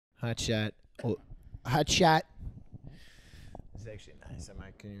Hot shot. Oh, hot shot. It's actually nice.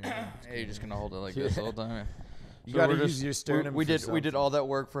 Hey, you're just gonna hold it like this all the time. You gotta use your sternum. We did all that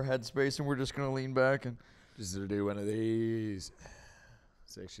work for headspace, and we're just gonna lean back and just to do one of these.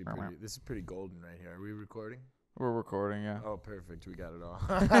 It's actually pretty. This is pretty golden right here. Are we recording? We're recording, yeah. Oh, perfect. We got it all.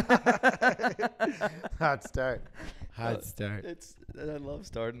 Hot start. Hot start. I love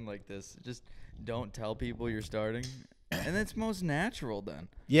starting like this. Just don't tell people you're starting, and it's most natural then.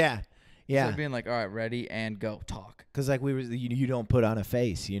 Yeah. Yeah. Instead of being like, all right, ready and go, talk. Because like you don't put on a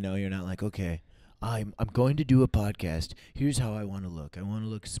face. You know, you're not like, okay, I'm going to do a podcast. Here's how I want to look. I want to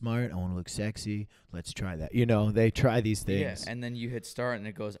look smart. I want to look sexy. Let's try that. You know, they try these things. Yeah, and then you hit start and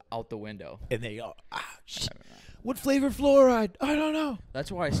it goes out the window. And they go, shit. What flavor fluoride? I don't know.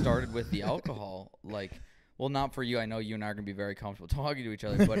 That's why I started with the alcohol. Like, well, not for you. I know you and I are going to be very comfortable talking to each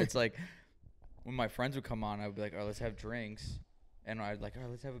other. But it's like when my friends would come on, I would be like, all right, let's have drinks. And I'd like, all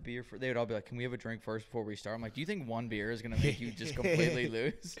right, let's have a beer. They would all be like, can we have a drink first before we start? I'm like, do you think one beer is going to make you just completely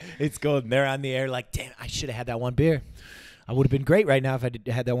lose? It's golden. They're on the air like, damn, I should have had that one beer. I would have been great right now if I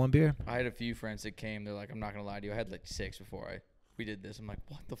had that one beer. I had a few friends that came. They're like, I'm not going to lie to you. I had like 6 before we did this. I'm like,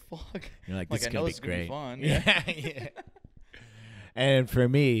 what the fuck? You're like, this is going to be great. Fun. Yeah. Yeah. And for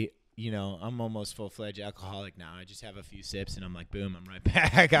me, you know, I'm almost full-fledged alcoholic now. I just have a few sips and I'm like, boom, I'm right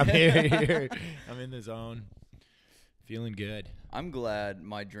back. I'm here. I'm in the zone. Feeling good. I'm glad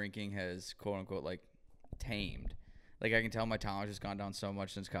my drinking has, quote unquote, like tamed. Like I can tell my tolerance has gone down so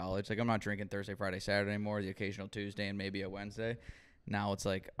much since college. Like I'm not drinking Thursday, Friday, Saturday anymore. The occasional Tuesday and maybe a Wednesday. Now it's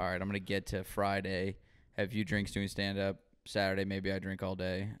like, all right, I'm gonna get to Friday, have a few drinks doing stand up. Saturday maybe I drink all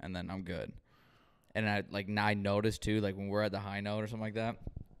day and then I'm good. And I noticed too, like when we're at the high note or something like that,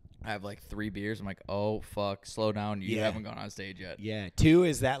 I have like 3 beers. I'm like, oh fuck, slow down. You haven't gone on stage yet. Yeah, 2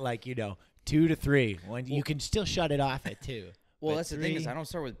 is that like 2 to 3. When you can still shut it off at 2. Well, that's 3, the thing is I don't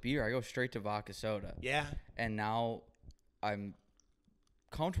start with beer. I go straight to vodka soda. Yeah. And now I'm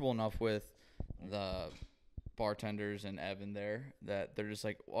comfortable enough with the bartenders and Evan there that they're just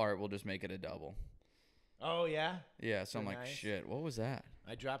like, all right, we'll just make it a double. Oh, yeah? Yeah, so I'm like, shit, what was that?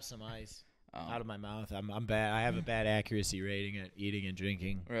 I dropped some ice out of my mouth. I'm bad. I have a bad accuracy rating at eating and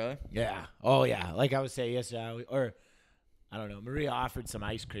drinking. Really? Yeah. Oh, yeah. Like I was saying yesterday, I don't know. Maria offered some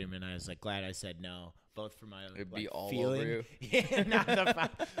ice cream, and I was like glad I said no. Both for my It'd be all feeling. over you. Yeah,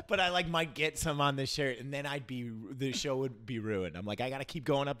 but I might get some on the shirt, and then the show would be ruined. I'm like, I gotta keep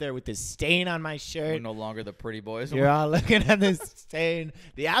going up there with this stain on my shirt. We're no longer the pretty boys. You're all looking at this stain.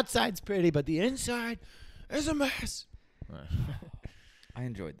 The outside's pretty, but the inside is a mess. I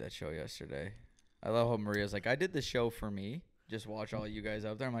enjoyed that show yesterday. I love how Maria's like, I did the show for me. Just watch all you guys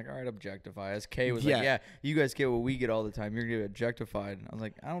up there. I'm like, all right, objectify us. Kay was like, yeah, you guys get what we get all the time. You're going to get objectified. I was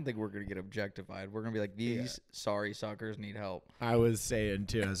like, I don't think we're going to get objectified. We're going to be like, these sorry suckers need help. I was saying,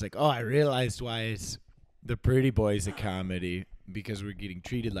 too. I was like, I realized why it's the pretty boys of comedy, because we're getting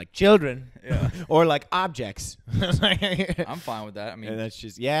treated like children or like objects. I'm fine with that. I mean, and that's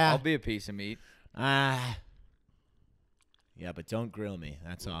just, I'll be a piece of meat. Yeah, but don't grill me.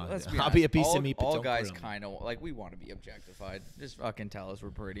 That's all. I'll be a piece of meat, but all don't guys grill me. kind of like, we want to be objectified. Just fucking tell us we're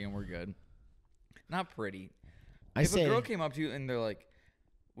pretty and we're good. Not pretty. If a girl came up to you and they're like,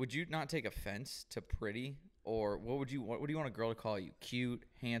 would you not take offense to pretty? Or what do you want a girl to call you? Cute,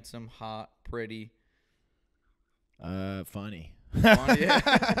 handsome, hot, pretty? Funny. Yeah.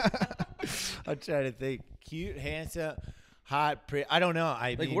 I'm trying to think. Cute, handsome, hot, pretty. I don't know.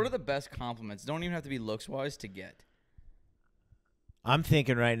 What are the best compliments? Don't even have to be looks-wise to get. I'm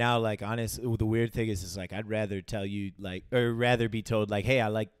thinking right now, like, honest, the weird thing is like, I'd rather tell you, like, or rather be told, like, hey, I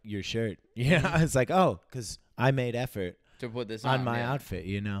like your shirt. You know, it's like, because I made effort to put this on my outfit,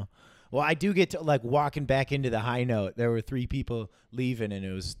 you know. Well, I do get to, like, walking back into the high note. There were 3 people leaving, and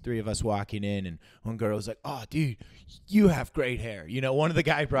it was 3 of us walking in, and one girl was like, oh, dude, you have great hair. You know, one of the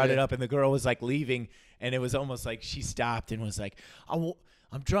guys brought it up, and the girl was, like, leaving, and it was almost like she stopped and was like, I'm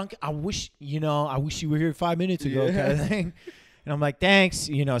drunk. I wish you were here 5 minutes ago, kind of thing. And I'm like, thanks,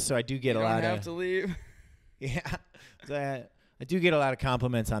 so I do get a lot of. You don't have to leave. Yeah. So I do get a lot of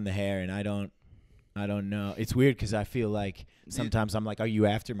compliments on the hair, and I don't know. It's weird because I feel like sometimes I'm like, are you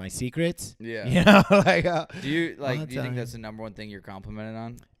after my secrets? Yeah. Like. Do you think that's the number one thing you're complimented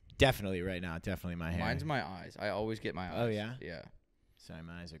on? Definitely right now. Definitely my hair. Mine's my eyes. I always get my eyes. Oh, yeah? Yeah. Sorry,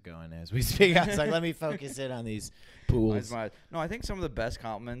 my eyes are going as we speak. I was like, let me focus in on these pools. Mine's my eyes. No, I think some of the best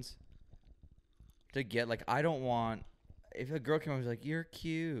compliments to get, like, I don't want. If a girl came up and was like, you're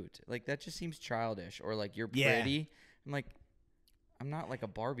cute, like, that just seems childish. Or, like, you're pretty. I'm like, I'm not like a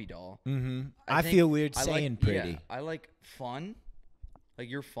Barbie doll. Mm-hmm. I feel weird saying pretty. Yeah, I like fun. Like,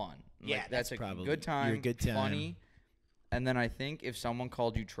 you're fun. Yeah, like, that's a probably good time. You're a good time. Funny. And then I think if someone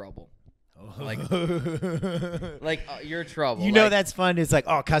called you trouble, like you're trouble. You know that's fun. It's like,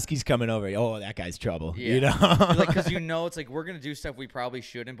 oh, Kusky's coming over. Oh, that guy's trouble. Yeah. You know, because it's like we're gonna do stuff we probably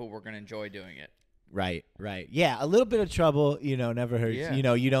shouldn't, but we're gonna enjoy doing it. Right. Yeah, a little bit of trouble, never hurts. Yeah.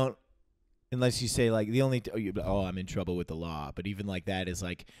 You don't, unless you say like the only I'm in trouble with the law. But even like that is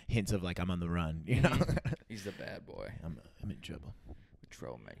like hints of like I'm on the run. You know, He's the bad boy. I'm in trouble.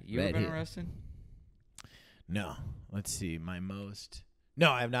 Troublemaker. You ever been arrested? No. Let's see.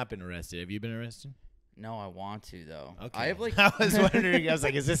 No, I have not been arrested. Have you been arrested? No, I want to though. Okay. I have like I was wondering. I was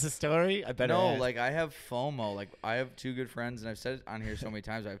like, is this a story? I better ask. like I have FOMO. Like I have two good friends, and I've said it on here so many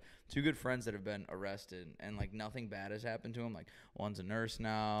times. I have two good friends that have been arrested, and like nothing bad has happened to them. Like one's a nurse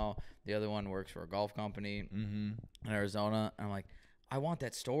now, the other one works for a golf company in Arizona. And I'm like, I want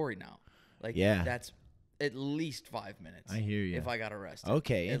that story now. Like, that's at least 5 minutes. I hear you. If I got arrested,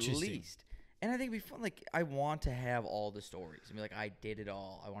 okay, at interesting. least. And I think it'd be fun. Like, I want to have all the stories. I mean, like, I did it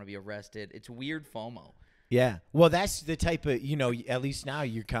all. I want to be arrested. It's weird FOMO. Yeah. Well, that's the type of, at least now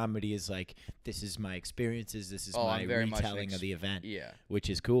your comedy is like, this is my experiences. This is my retelling of the event. Yeah. Which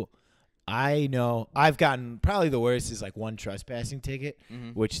is cool. I know I've gotten probably the worst is like one trespassing ticket,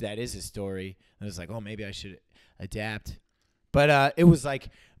 which that is a story. And I was like, oh, maybe I should adapt. But it was like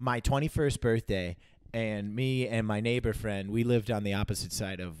my 21st birthday. And me and my neighbor friend, we lived on the opposite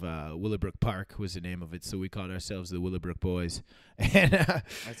side of Willowbrook Park was the name of it. So we called ourselves the Willowbrook Boys. And that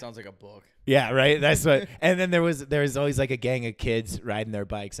sounds like a book. Yeah, right. That's what. And then there was always like a gang of kids riding their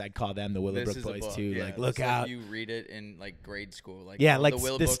bikes. I'd call them the Willowbrook Boys too. Yeah, like, look out. Like you read it in like grade school. Like like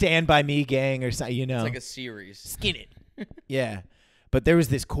the Stand By Me gang or something. It's like a series. Skin it. Yeah, but there was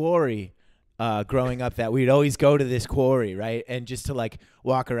this quarry. Growing up that we'd always go to this quarry, right? And just to like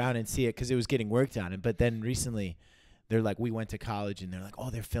walk around and see it because it was getting worked on. But then recently they're like, we went to college and they're like,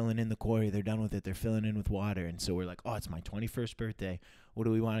 oh, they're filling in the quarry. They're done with it. They're filling in with water. And so we're like, oh, it's my 21st birthday. What do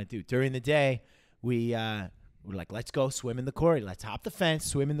we want to do? During the day, we're like, let's go swim in the quarry. Let's hop the fence,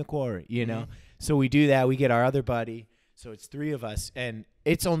 swim in the quarry, So we do that. We get our other buddy. So it's three of us, and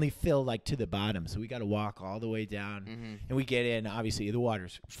it's only filled like to the bottom. So we got to walk all the way down, and we get in. Obviously, the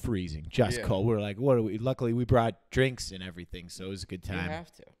water's freezing, just cold. We're like, what are we? Luckily, we brought drinks and everything, so it was a good time. You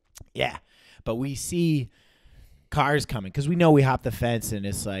have to. Yeah, but we see cars coming because we know we hopped the fence, and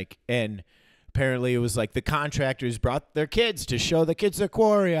it's like, and apparently it was like the contractors brought their kids to show the kids their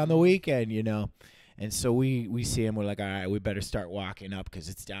quarry on the weekend, And so we see them. We're like, all right, we better start walking up because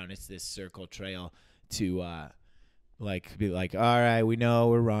it's down. It's this circle trail to. Be like, all right, we know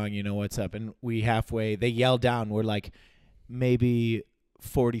we're wrong. What's up? And they yell down. We're like maybe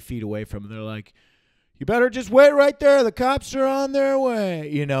 40 feet away from them. They're like, you better just wait right there. The cops are on their way,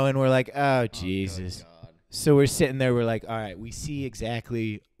 And we're like, oh, Jesus. Oh, so we're sitting there. We're like, all right, we see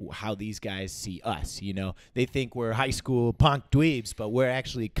exactly how these guys see us. They think we're high school punk dweebs, but we're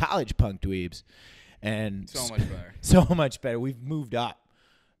actually college punk dweebs. And so much better. So much better. We've moved up.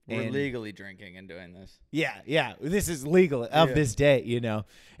 We're legally drinking and doing this. Yeah. This is legal of this day,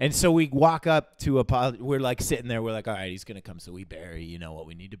 And so we walk up to we're like sitting there. We're like, all right, he's going to come. So we bury, what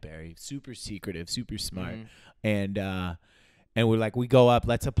we need to bury. Super secretive, super smart. And we're like, we go up,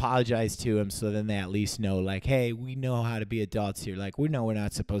 let's apologize to him. So then they at least know like, hey, we know how to be adults here. Like, we know we're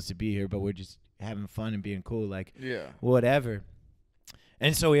not supposed to be here, but we're just having fun and being cool. Like, whatever.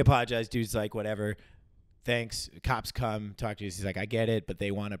 And so we apologize. Dude's like, whatever. Thanks. Cops come, talk to us. He's like, I get it, but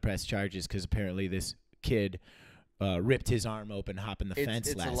they want to press charges because apparently this kid ripped his arm open hopping the fence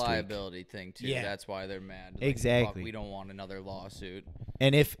last week. It's a liability thing, too. Yeah. That's why they're mad. Like, exactly. We don't want another lawsuit.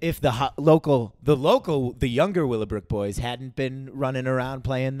 And if the the younger Willowbrook boys hadn't been running around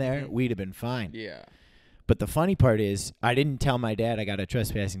playing there, we'd have been fine. Yeah. But the funny part is I didn't tell my dad I got a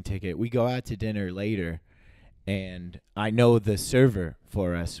trespassing ticket. We go out to dinner later, and I know the server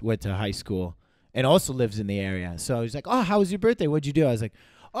for us went to high school. And also lives in the area. So he's like, oh, how was your birthday? What'd you do? I was like,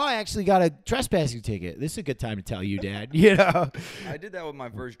 oh, I actually got a trespassing ticket. This is a good time to tell you, Dad. I did that with my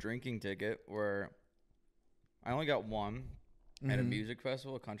first drinking ticket where I only got one at a music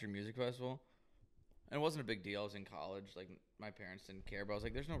festival, a country music festival. And it wasn't a big deal. I was in college. Like, my parents didn't care. But I was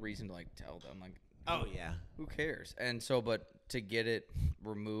like, there's no reason to, like, tell them. Like, oh, yeah. Who cares? And so, but to get it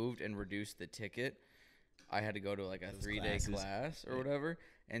removed and reduce the ticket, I had to go to, like, a 3-day class or whatever.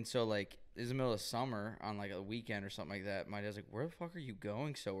 And so, like, it was the middle of summer on, like, a weekend or something like that. My dad's like, where the fuck are you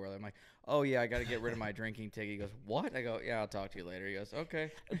going so early? I'm like, oh, yeah, I got to get rid of my drinking ticket. He goes, what? I go, yeah, I'll talk to you later. He goes, okay.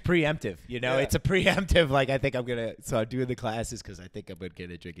 Preemptive, It's a preemptive, like, I think I'm going to – so I'm doing the classes because I think I'm going to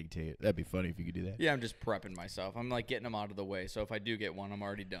get a drinking ticket. That'd be funny if you could do that. Yeah, I'm just prepping myself. I'm, like, getting them out of the way. So if I do get one, I'm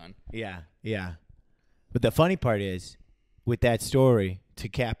already done. Yeah. But the funny part is, with that story, to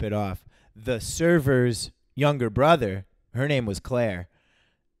cap it off, the server's younger brother – Her name was Claire.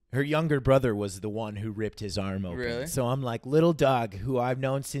 Her younger brother was the one who ripped his arm open. Really? So I'm like, little Doug, who I've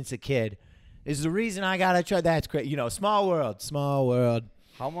known since a kid, is the reason I got to try. That's great. You know, small world, small world.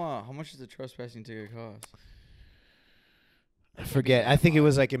 How much does the trespassing ticket cost? I forget. I think it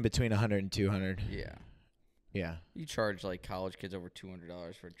was like in between 100 and 200. Yeah. Yeah. You charge like college kids over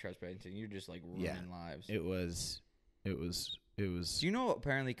 $200 for trespassing. You're just like ruining lives. It was. Do you know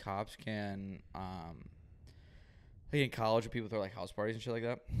apparently cops can like in college when people throw like house parties and shit like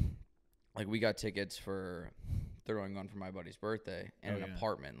that? Like we got tickets for throwing one for my buddy's birthday in an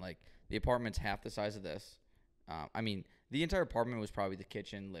apartment. Like the apartment's half the size of this. I mean, the entire apartment was probably the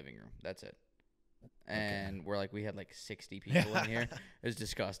kitchen, living room. That's it. And we had like 60 people in here. It was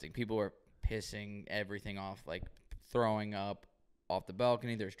disgusting. People were pissing everything off, like throwing up off the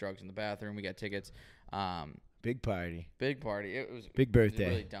balcony. There's drugs in the bathroom. We got tickets. Big party. It was big birthday. It was a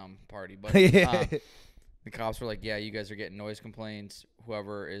really dumb party, but the cops were like, "Yeah, you guys are getting noise complaints.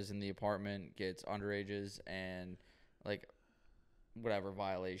 Whoever is in the apartment gets underages and like whatever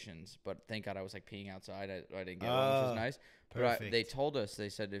violations." But thank God I was like peeing outside. I didn't get one, which was nice. Perfect. But they told us, they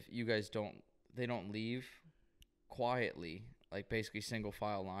said if you guys don't leave quietly, like basically single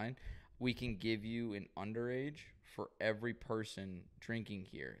file line, we can give you an underage for every person drinking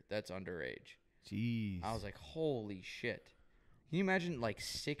here that's underage. Jeez. I was like, holy shit. Can you imagine like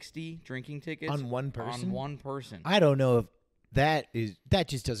 60 drinking tickets on one person? On one person. I don't know if that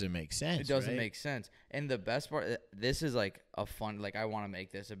just doesn't make sense. It doesn't right? make sense. And the best part, this is like a fun, like I want to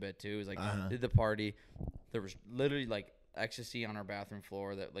make this a bit too. Is like did the party. There was literally like ecstasy on our bathroom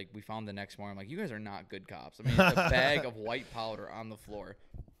floor that like we found the next morning. I'm like, you guys are not good cops. I mean, it's a bag of white powder on the floor.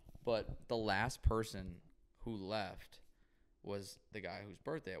 But the last person who left was the guy whose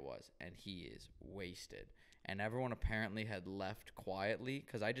birthday it was, and he is wasted. And everyone apparently had left quietly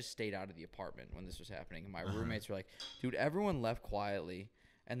because I just stayed out of the apartment when this was happening. And my roommates were like, dude, everyone left quietly.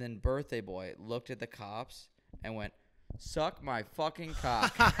 And then birthday boy looked at the cops and went, suck my fucking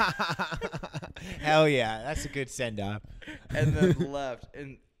cock. Hell yeah. That's a good send-off. And then left.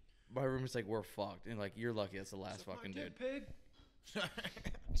 And my roommate's like, we're fucked. And like, you're lucky that's the last fucking dude. Pig.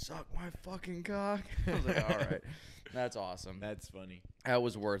 Suck my fucking cock. I was like, all right. That's awesome. That's funny. That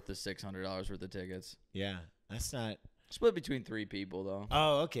was worth the $600 worth of tickets. Yeah. That's not. Split between 3 people, though.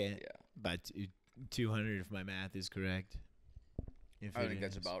 Oh, okay. Yeah. About 200 if my math is correct. I think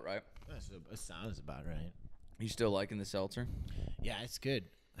that's about right. That sounds about right. You still liking the seltzer? Yeah, it's good.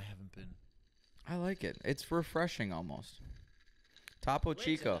 I haven't been. I like it. It's refreshing almost. Topo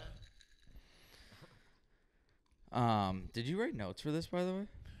Chico. Did you write notes for this, by the way?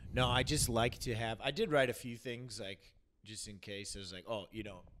 No, I just like to have. I did write a few things, like, just in case. I was like, oh,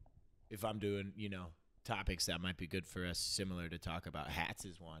 if I'm doing, topics that might be good for us, similar to talk about. Hats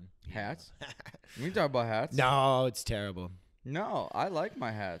is one. Hats? We can talk about hats. No, it's terrible. No, I like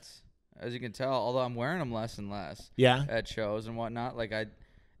my hats. As you can tell, although I'm wearing them less and less. Yeah. At shows and whatnot. Like,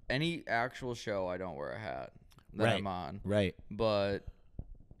 any actual show, I don't wear a hat that I'm on. Right. But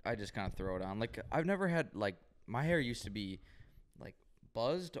I just kind of throw it on. Like, I've never had, like, my hair used to be, like,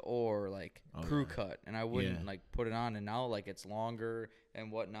 buzzed or, like, crew cut. And I wouldn't, like, put it on. And now, like, it's longer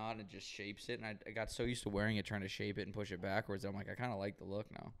and whatnot. And it just shapes it. And I got so used to wearing it, trying to shape it and push it backwards. I'm like, I kind of like the look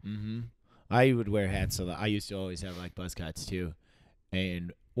now. Mm-hmm. I would wear hats a lot. I used to always have, like, buzz cuts, too.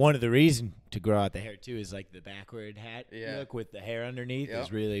 And one of the reasons to grow out the hair, too, is, like, the backward hat look with the hair underneath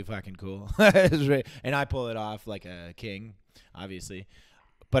is really fucking cool. And I pull it off like a king, obviously.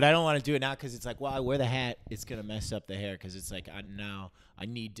 But I don't want to do it now because it's like, well, I wear the hat. It's going to mess up the hair because it's like now I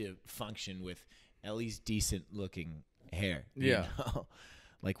need to function with at least decent-looking hair. Yeah.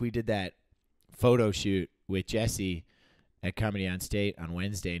 Like we did that photo shoot with Jesse at Comedy on State on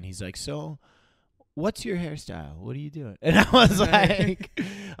Wednesday, and he's like, so what's your hairstyle? What are you doing? And I was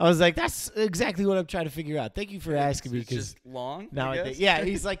like, that's exactly what I'm trying to figure out. Thank you for asking me. It's just long? Now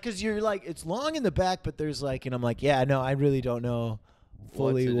he's like, because you're like, it's long in the back, but there's like, and I'm like, yeah, no, I really don't know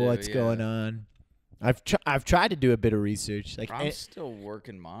fully what's going on. I've tried to do a bit of research. Like I'm still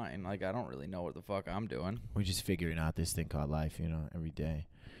working mine. Like I don't really know what the fuck I'm doing. We're just figuring out this thing called life, every day.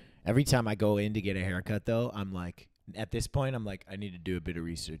 Every time I go in to get a haircut, though, I'm like, at this point, I'm like, I need to do a bit of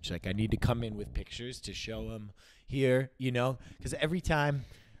research. Like I need to come in with pictures to show them here, because every time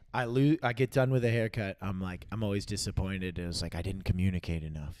I get done with a haircut, I'm like, I'm always disappointed. It was like I didn't communicate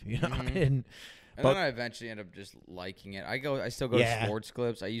enough, And then I eventually end up just liking it. I still go to Sports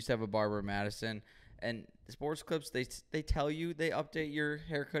Clips. I used to have a barber in Madison, and Sports Clips, they tell you they update your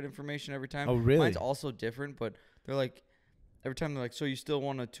haircut information every time. Oh, really? Mine's also different, but they're like, every time they're like, so you still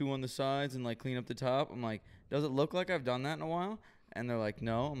want a 2 on the sides and like clean up the top? I'm like, does it look like I've done that in a while? And they're like,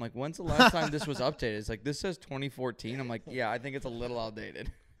 no. I'm like, when's the last time this was updated? It's like, this says 2014. I'm like, yeah, I think it's a little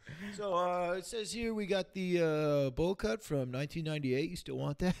outdated. So it says here we got the bowl cut from 1998. You still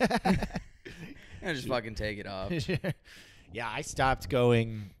want that? And just fucking take it off. Yeah, I stopped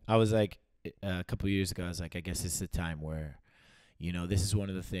going. I was like, a couple of years ago, I was like, I guess it's the time where, you know, this is one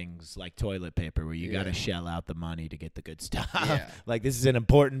of the things like toilet paper where you got to shell out the money to get the good stuff. Yeah. Like this is an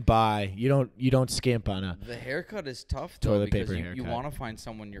important buy. You don't skimp on a The haircut is tough though toilet because paper you haircut. want to find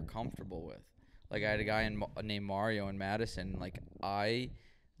someone you're comfortable with. Like I had a guy named Mario in Madison. Like I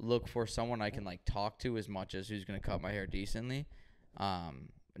look for someone I can like talk to as much as who's gonna cut my hair decently.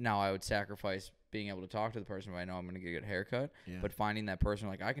 Now I would sacrifice being able to talk to the person if I know I'm gonna get a good haircut. Yeah. But finding that person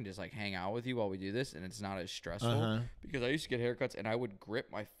like I can just like hang out with you while we do this and it's not as stressful. Because I used to get haircuts and I would grip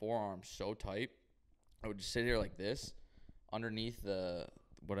my forearm so tight. I would just sit here like this underneath the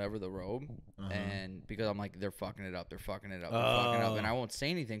robe and because I'm like they're fucking it up and I won't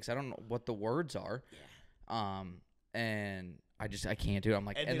say anything because I don't know what the words are. And I can't do it. I'm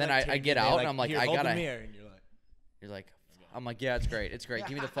like, and then like, I get out like, and I'm like, here, I hold gotta. the mirror, and You're like, I'm like, yeah, it's great.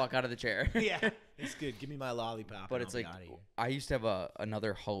 Give me the fuck out of the chair. yeah, it's good. Give me my lollipop. But and it's I'll be like, outta here. I used to have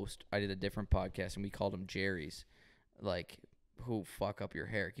another host. I did a different podcast and we called him Jerry's, like, who fuck up your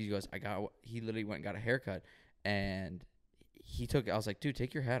hair. He goes, he literally went and got a haircut and I was like, dude,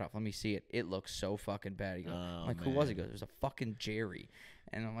 take your hat off. Let me see it. It looks so fucking bad. He goes, I'm like, who was he? He goes, it was a fucking Jerry.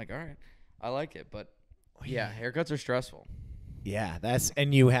 And I'm like, all right, I like it. But yeah, haircuts are stressful. Yeah,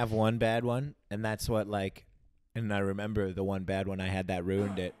 and you have one bad one, and that's what like, and I remember the one bad one I had that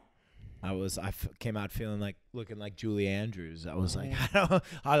ruined it. I came out looking like Julie Andrews. I was like,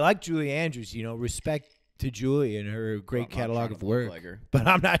 I like Julie Andrews, you know, respect to Julie and her great catalog of work, like but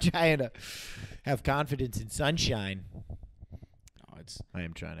I'm not trying to have confidence in sunshine. No, I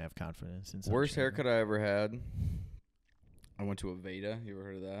am trying to have confidence in sunshine. Worst haircut I ever had. I went to Aveda. You ever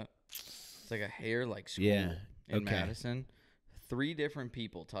heard of that? It's like a hair like school in Madison. 3 different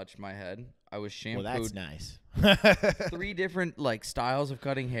people touched my head. I was shampooed. Well, that's nice. 3 different like styles of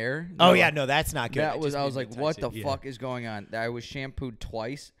cutting hair. Oh yeah, no, that's not good. I was like, what the fuck is going on? I was shampooed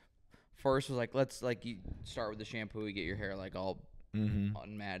twice. First was like, let's like you start with the shampoo, you get your hair like all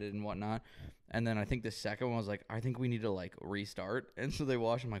unmatted and whatnot. And then I think the second one was like, I think we need to like restart. And so they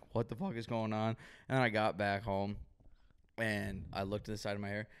washed. I'm like, what the fuck is going on? And then I got back home and I looked to the side of my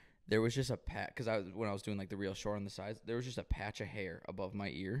hair. There was just a patch, because when I was doing like the real short on the sides, there was just a patch of hair above my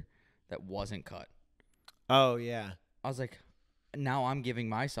ear that wasn't cut. Oh, yeah. I was like, now I'm giving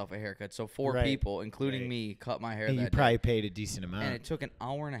myself a haircut. So 4 people, including me, cut my hair and that you probably paid a decent amount. And it took an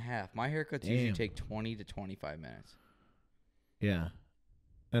hour and a half. My haircuts usually take 20 to 25 minutes. Yeah.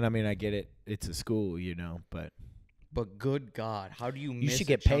 And I mean, I get it. It's a school, you know, but good God, how do you miss you should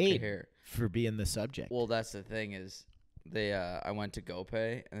get paid hair? For being the subject. Well, that's the thing is, I went to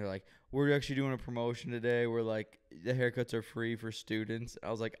GoPay and they're like, we're actually doing a promotion today. We're like, the haircuts are free for students. I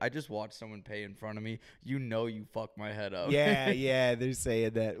was like, I just watched someone pay in front of me. You know, you fucked my head up. Yeah, they're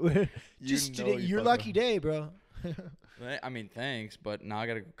saying that. Just today, your lucky day, bro. I mean, thanks, but now I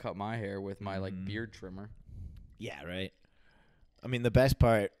gotta go cut my hair with my like beard trimmer. Yeah, right. I mean, the best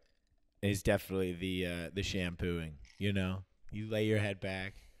part is definitely the shampooing. You know, you lay your head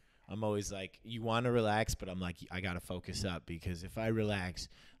back. I'm always like, you want to relax, but I'm like, I got to focus up because if I relax,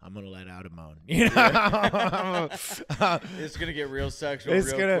 I'm going to let out a moan. You know? It's going to get real sexual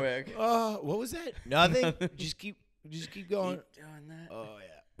real quick. Oh, what was that? Nothing. just keep going. Keep doing that. Oh,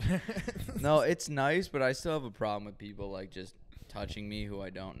 yeah. No, it's nice, but I still have a problem with people like just touching me who I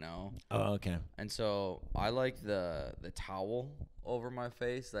don't know. Oh, okay. And so I like the towel over my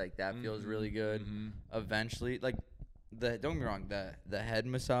face. Like that feels really good. Eventually, like, don't get me wrong, the head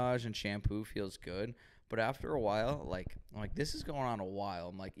massage and shampoo feels good, but after a while, like I'm like, this is going on a while.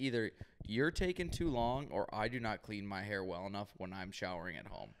 I'm like, either you're taking too long or I do not clean my hair well enough when I'm showering at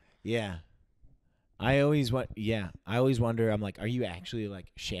home. Yeah. I always wonder, I'm like, are you actually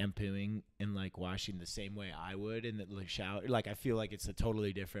like shampooing and like washing the same way I would in the shower? Like, I feel like it's a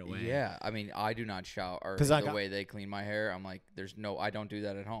totally different way. Yeah. I mean, I do not shower the way they clean my hair. I'm like, I don't do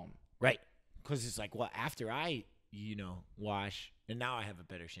that at home. Right. Because it's like, well, after I wash, and now I have a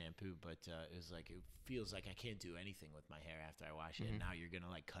better shampoo, but it's like, it feels like I can't do anything with my hair after I wash it, and now you're going to,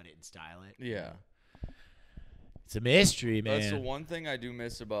 like, cut it and style it. Yeah. It's a mystery, man. That's the one thing I do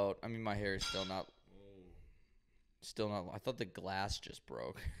miss about, I mean, my hair is still not, I thought the glass just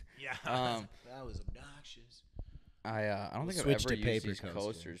broke. Yeah. That was obnoxious. I don't think I've ever used these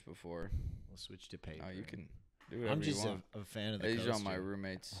coasters before. We'll switch to paper. Oh, you can do whatever I'm just you want. a fan of the coaster. These are my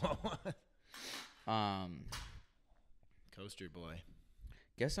roommates. Coaster boy.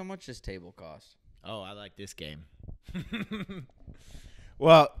 Guess how much this table cost? Oh, I like this game.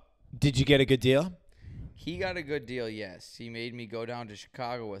 Well, did you get a good deal? He got a good deal, yes. He made me go down to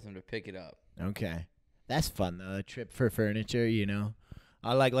Chicago with him to pick it up. Okay. That's fun, though. A trip for furniture, you know.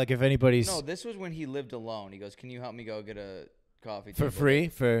 I like if anybody's... No, this was when he lived alone. He goes, can you help me go get a coffee For table? free?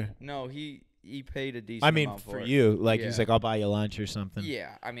 For... No, he paid a decent I mean, amount for it. you. Like, Yeah. he's like, I'll buy you lunch or something.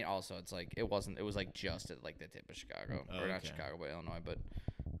 Yeah, I mean, also, it's like, it was like just at like the tip of Chicago. Oh, or not okay. Chicago, but Illinois, but...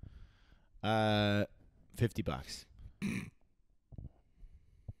 $50.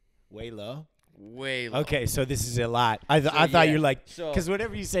 Way low? Way low. Okay, so this is a lot. I thought yeah, you're like... so- Because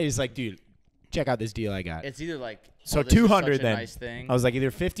whatever you say is like, dude, check out this deal I got. It's either like... So this is 200 such a then. nice thing. I was like,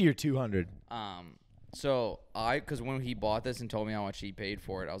 either 50 or 200. So because when he bought this and told me how much he paid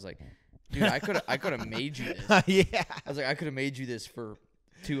for it, I was like, dude, I could have made you this. Yeah. I was like, I could have made you this for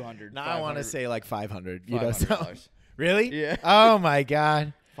 200. Now I want to 500 say like 500. You know, so. $500. Really? Yeah. Oh my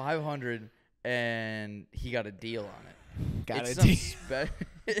God. 500, and he got a deal on it. Got it's a some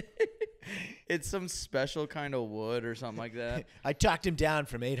It's some special kind of wood or something like that. I talked him down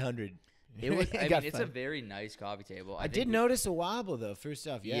from 800. It was. I Got mean, it's a fun. very nice coffee table. I did notice a wobble though. First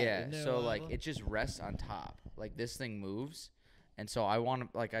off, yeah. Yeah. Isn't there a So like, wobble? it just rests on top. Like this thing moves, and so I want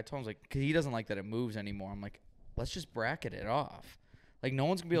to. Like I told him, like, because he doesn't like that it moves anymore. I'm like, let's just bracket it off. Like no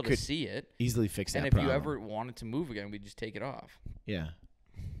one's gonna be able to see it. Easily fix that And if problem. you ever want it to move again, we just take it off. Yeah.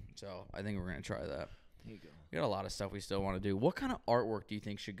 So I think we're gonna try that. There you go. We got a lot of stuff we still want to do. What kind of artwork do you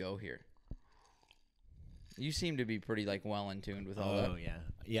think should go here? You seem to be pretty like well in tuned with all that. Oh yeah.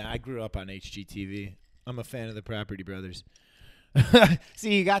 Yeah, I grew up on HGTV. I'm a fan of the Property Brothers.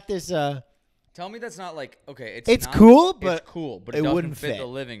 See, you got this. Tell me that's not like okay. It's not, cool, but it's cool, but it it doesn't wouldn't fit fit. the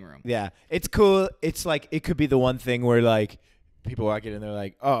living room. Yeah, it's cool. It's like it could be the one thing where like people walk in and they're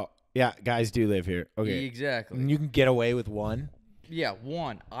like, "Oh, yeah, guys do live here." Okay, Exactly. and you can get away with one. Yeah,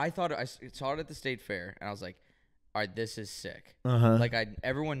 one. I saw it at the state fair, and I was like, "All right, this is sick." Uh-huh. Like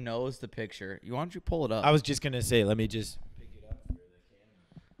everyone knows the picture. Why don't you pull it up? I was just gonna say, let me just pick it up for the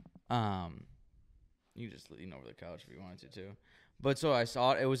camera. You just lean over the couch if you wanted to too. But so I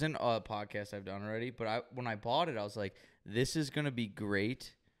saw it. It was in a podcast I've done already. But when I bought it, I was like, this is gonna be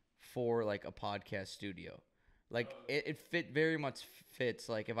great for like a podcast studio. Like it fit very much fits.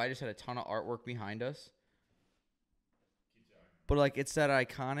 Like if I just had a ton of artwork behind us. But like it's that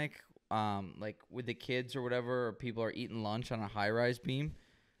iconic, like with the kids or whatever, or people are eating lunch on a high-rise beam.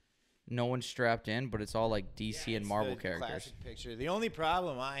 No one's strapped in, but it's all like DC and Marvel characters. Classic picture. The only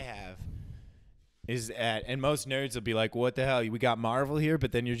problem I have is that, and most nerds will be like, "What the hell? We got Marvel here,"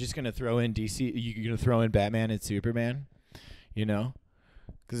 but then you're just gonna throw in DC. You're gonna throw in Batman and Superman, you know?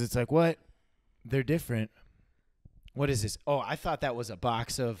 Because it's like, what? They're different. What is this? Oh, I thought that was a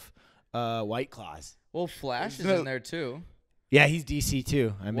box of White Claws. Well, Flash is in there too. Yeah, he's DC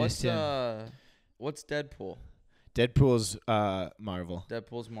too. I missed him. What's Deadpool? Deadpool's Marvel.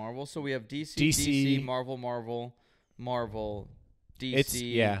 Deadpool's Marvel. So we have DC, DC. Marvel, DC,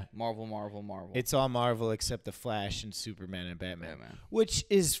 It's Marvel. It's all Marvel except the Flash and Superman and Batman. Batman. Which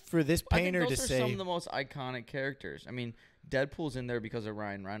is for this I think painter to those are say. some of the most iconic characters. I mean, Deadpool's in there because of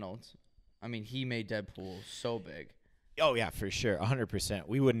Ryan Reynolds. I mean, he made Deadpool so big. Oh yeah, for sure, 100%.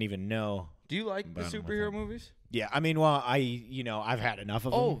 We wouldn't even know. Do you like the About 'em superhero without- movies? Yeah, I mean, well, I've had enough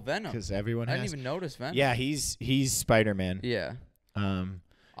of them. Oh, Venom. Because everyone I has. didn't even notice Venom. Yeah, he's Spider-Man. Yeah.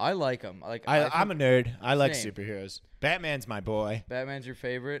 I like him. I'm a nerd. I like Same. superheroes. Batman's my boy. Batman's your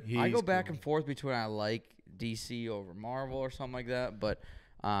favorite. I He's go back cool. and forth between I like DC over Marvel or something like that. But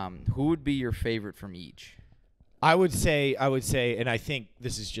who would be your favorite from each? I would say, and I think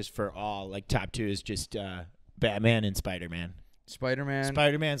this is just for all, like top two is just Batman and Spider-Man. Spider-Man.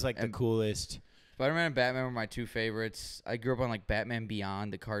 Spider-Man's like the and- coolest. Spider-Man and Batman were my two favorites. I grew up on like Batman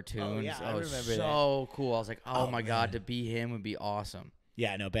Beyond, the cartoons. yeah, I It was remember so cool. I was like, oh my God, man. to be him would be awesome.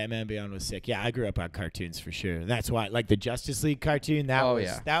 Yeah, no, Batman Beyond was sick. Yeah, I grew up on cartoons for sure. That's why, like the Justice League cartoon. That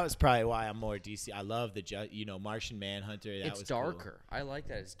was probably why I'm more DC. I love the Martian Manhunter. That It's was cool. darker. I like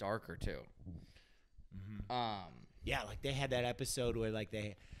that it's darker too. Yeah, like they had that episode where like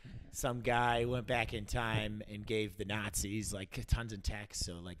some guy went back in time and gave the Nazis like tons of text.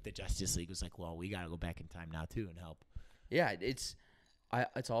 So like the Justice League was like, well, we gotta go back in time now too and help. Yeah, it's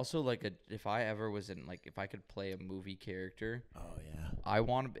also like if I ever was in like if I could play a movie character, Oh yeah. I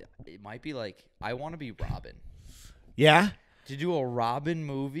want to. It might be like I want to be Robin. Yeah, To do a Robin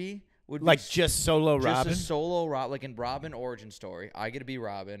movie would like be just solo Robin. Just a solo Robin, like in Robin origin story. I get to be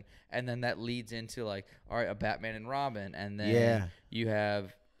Robin, and then that leads into like, all right, a Batman and Robin, and then Yeah. you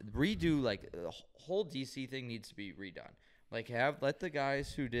have redo like the whole DC thing needs to be redone. Like let the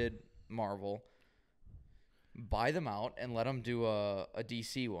guys who did Marvel buy them out and let them do a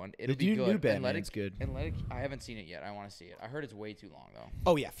DC one. It'll The be good. new And Batman's good. And let it. I haven't seen it yet. I want to see it. I heard it's way too long though.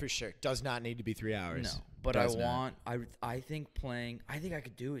 Oh yeah, for sure. Does not need to be 3 hours. No, but Does not. I think playing. I think I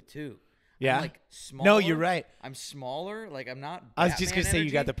could do it too. Yeah. I'm like smaller. No, you're right. I'm smaller. Like I'm not. I was just Batman gonna say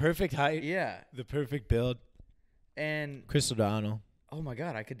you got energy. the perfect height. Yeah. The perfect build. And Chris O'Donnell. oh my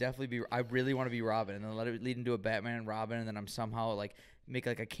god, I could definitely be. I really want to be Robin, and then let it lead into a Batman and Robin, and then I'm somehow like make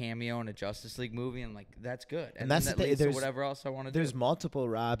like a cameo in a Justice League movie, and like that's good. And that's then the that thing, leads to there's- whatever else I want to do. There's multiple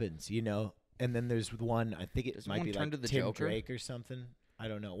Robins, you know, and then there's one. I think it Does might one be turn like to the Tim Joker? Drake or something. I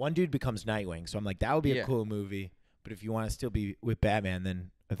don't know. One dude becomes Nightwing, so I'm like, that would be a Yeah. cool movie. But if you want to still be with Batman,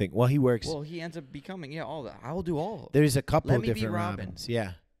 then I think he works. Well, he ends up becoming all that. I will do all of them. There's a couple Let of me be different Robin. Robins.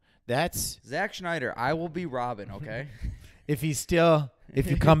 Yeah, that's Zack Schneider, I will be Robin. Okay. if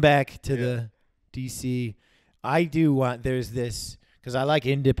you come back to Yeah. the DC, I do want. There's this because I like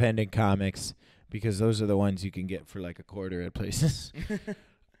independent comics because those are the ones you can get for like a quarter at places.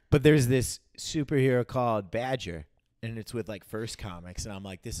 But there's this superhero called Badger, and it's with like First Comics, and I'm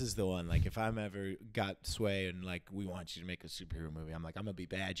like, this is the one. Like, if I'm ever got sway and like we want you to make a superhero movie, I'm like, I'm gonna be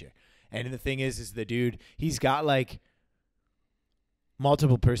Badger. And the thing is the dude, he's got like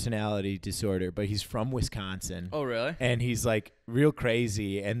multiple personality disorder, but he's from Wisconsin. Oh, really? And he's like real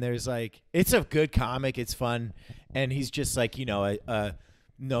crazy, and there's like it's a good comic, it's fun, and he's just like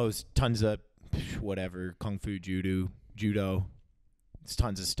knows tons of whatever kung fu, judo, it's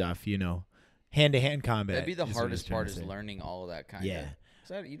tons of stuff, hand-to-hand combat. That'd be the is what hardest he's trying part to is say. learning all of that kind Yeah. of.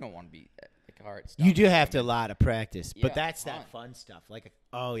 So you don't want to be like hard stuff. You do have to a lot of practice, Yeah, but that's fun. that fun stuff. Like,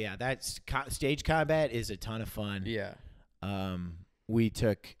 oh yeah, that's stage combat is a ton of fun. Yeah.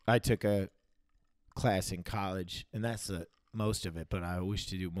 I took a class in college, and that's most of it, but I wish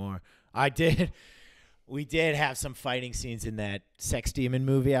to do more. We did have some fighting scenes in that Sex Demon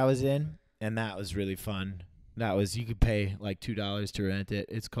movie I was in, and that was really fun. You could pay like $2 to rent it.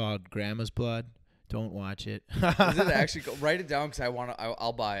 It's called Grandma's Blood. Don't watch it. Is it actually? Write it down because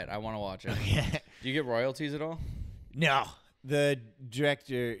I'll buy it. I want to watch it. Do you get royalties at all? No, the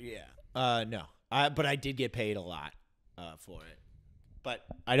director, yeah. No, but I did get paid a lot for it. But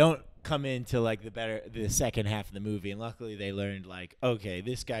I don't come into like the second half of the movie, and luckily they learned like, okay,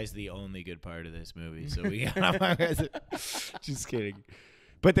 this guy's the only good part of this movie, so we got just kidding.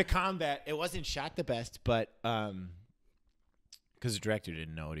 But the combat, it wasn't shot the best, but because the director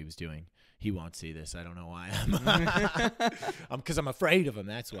didn't know what he was doing. He won't see this. I don't know why. Because I'm afraid of him.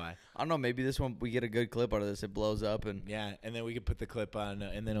 That's why. I don't know. Maybe this one we get a good clip out of this. It blows up and Yeah, and then we can put the clip on,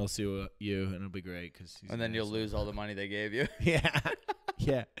 and then he'll sue you, and it'll be great. and then you'll lose all the money they gave you. Yeah,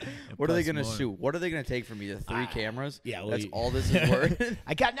 yeah. What are they Plus gonna more. sue? What are they gonna take from you? The 3 cameras? Yeah, well, that's all this is worth.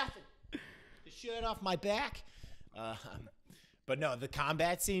 I got nothing. The shirt off my back. But no, the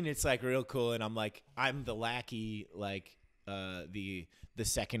combat scene, it's like real cool, and I'm the lackey, like the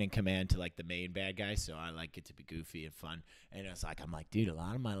second in command to like the main bad guy, so I like it to be goofy and fun. And it's like I'm like, dude, a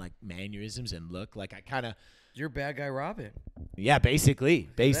lot of my like mannerisms and look, like I kind of You're bad guy Robin. yeah, basically,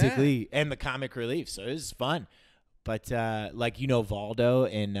 and the comic relief, so it was fun. But like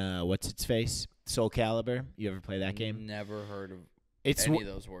Valdo and what's its face, Soul Calibur. You ever play that game? Never heard of It's any of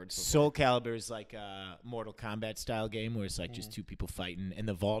those words before. Soul Calibur is like a Mortal Kombat style game where it's like just two people fighting, and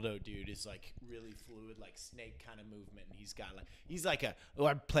the Valdo dude is like really fluid, like snake kind of movement, and he's like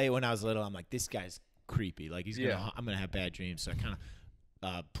I play it when I was little. I'm like, this guy's creepy, like I'm gonna have bad dreams. So I kind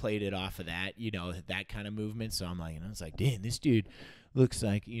of played it off of that, that kind of movement. So I'm like, it's like, damn, this dude looks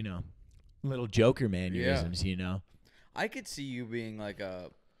like little Joker mannerisms, I could see you being like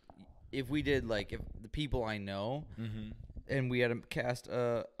if the people I know. Mm-hmm. And we had to cast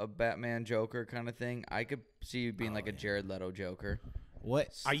a Batman Joker kind of thing. I could see you being like a Jared Leto Joker. What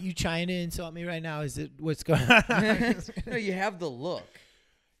are you trying to insult me right now? Is it what's going on? No, you have the look.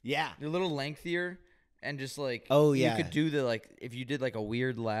 Yeah, You're a little lengthier and just like yeah. You could do if you did like a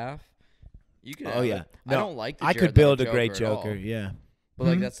weird laugh. You could. Oh yeah. I don't like. The I Jared could build Leto a great Joker. At all. Joker. Yeah. But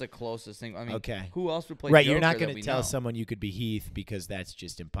like that's the closest thing. I mean, Okay. Who else would play? Right, Joker you're not going going to to tell know? someone you could be Heath because that's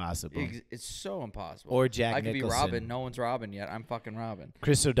just impossible. It's so impossible. Or Jack I could Nicholson. be Robin. No one's Robin yet. I'm fucking Robin.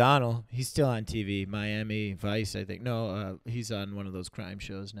 Chris O'Donnell, he's still on TV, Miami Vice, I think. No, he's on one of those crime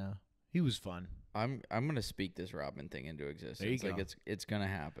shows now. He was fun. I'm gonna speak this Robin thing into existence. There you go. Like it's gonna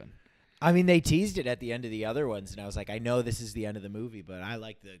happen. I mean, they teased it at the end of the other ones, and I was like, I know this is the end of the movie, but I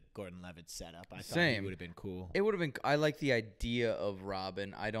like the Gordon Levitt setup. I thought he would have been cool. It would have been. I like the idea of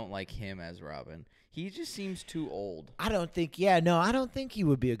Robin. I don't like him as Robin. He just seems too old. I don't think he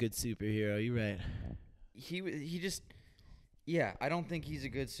would be a good superhero. You're right. He just. Yeah, I don't think he's a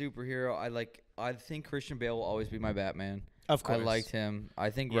good superhero. I think Christian Bale will always be my Batman. Of course. I liked him. I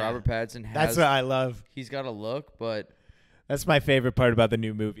think Yeah. Robert Pattinson has. That's what I love. He's got a look, but That's my favorite part about the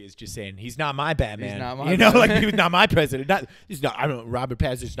new movie is just saying he's not my Batman. He's not my you know, Batman. like he was not my president. He's not. I don't. Robert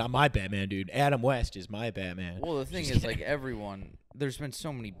Pattinson's not my Batman, dude. Adam West is my Batman. well, the thing is, like everyone, there's been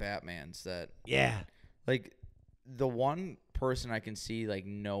so many Batmans that Yeah. like the one person I can see like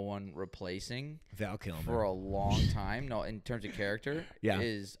no one replacing Val Kilmer. for a long time. No, in terms of character, Yeah.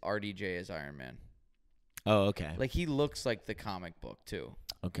 is RDJ as Iron Man. Oh, okay. Like he looks like the comic book too.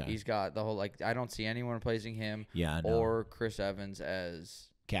 Okay. He's got the whole like I don't see anyone replacing him Yeah. I know. or Chris Evans as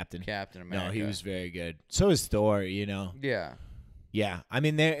Captain. Captain America. No, he was very good. So is Thor. You know. Yeah. Yeah. I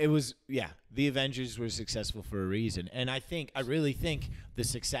mean, there it was. Yeah. The Avengers were successful for a reason, and I really think the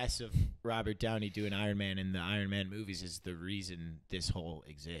success of Robert Downey doing Iron Man in the Iron Man movies is the reason this whole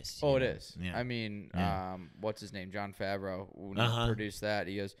exists. Oh, you it know? is. Yeah. I mean, Yeah. what's his name? John Favreau, when he Uh-huh. produced that,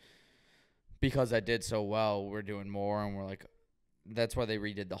 he goes, because I did so well, we're doing more, and we're like, that's why they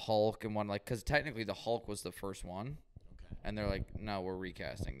redid the Hulk and one like, because technically the Hulk was the first one, Okay. and they're like, no, we're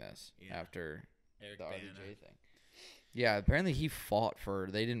recasting this Yeah. after Eric the Bana. RDJ thing. Yeah, apparently he fought for.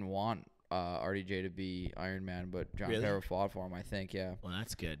 They didn't want RDJ to be Iron Man, but John Really? Favreau fought for him. I think. Yeah. Well,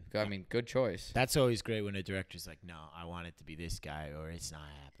 that's good. I mean, good choice. That's always great when a director's like, no, I want it to be this guy, or it's not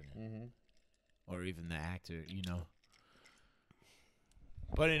happening. Mm-hmm. Or even the actor, you know.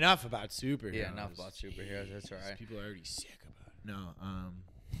 But enough about superheroes. Yeah, enough about superheroes. That's all right. People are already sick about it.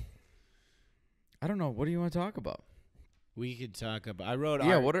 No, I don't know. What do you want to talk about? we could talk about. I wrote.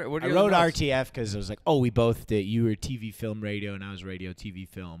 Yeah. R- What are I your wrote notes? RTF because I was like, oh, we both did. You were TV, film, radio, and I was radio, TV,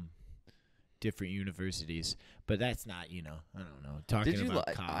 film. Different universities, but that's not. You know, I don't know. Talking Did you about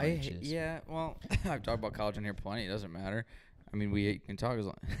like? college. Yeah. Well, I've talked about college in here plenty. It doesn't matter. I mean, we can talk as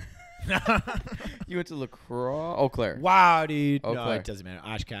long. You went to LaCroix, Eau Claire. Wow, dude. Eau No, Claire. it doesn't matter.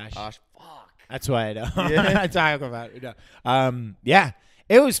 Oshkosh. Fuck. That's why I don't Yeah. talk about it. No. Yeah,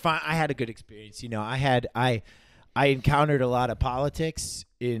 it was fun. I had a good experience. You know, I encountered a lot of politics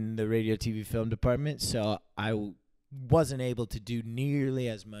in the radio, TV, film department, so I wasn't able to do nearly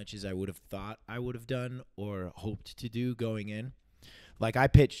as much as I would have thought I would have done or hoped to do going in. Like, I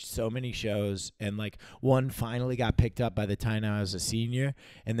pitched so many shows, and, like, one finally got picked up by the time I was a senior,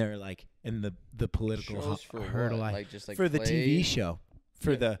 and they were, like, in the political Shows for hurdle. what? I- Like just like for the TV plays? show.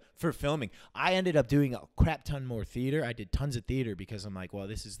 For Yeah. for filming. I ended up doing a crap ton more theater. I did tons of theater because I'm like, well,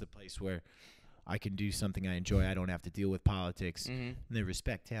 this is the place where I can do something I enjoy. I don't have to deal with politics. Mhm. And they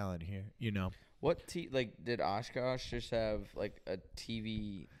respect talent here, you know. What like did Oshkosh just have like a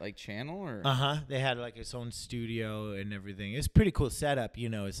TV like channel or? Uh-huh. They had like its own studio and everything. It's a pretty cool setup, you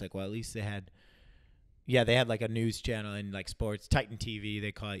know. It's like, well, at least they had like a news channel and like sports, Titan TV,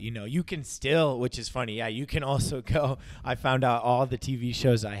 they call it. You know, you can still, which is funny. Yeah, you can also go. I found out all the TV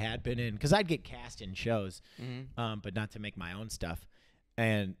shows I had been in because I'd get cast in shows, but not to make my own stuff.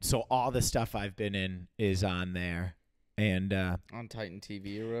 And so all the stuff I've been in is on there. And On Titan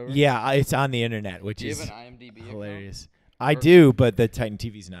TV or whatever. yeah, it's on the internet, which Do you is have an IMDb account? hilarious. I do, but the Titan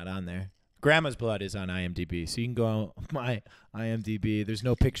TV's not on there. Grandma's Blood is on IMDb, so you can go on my IMDb. There's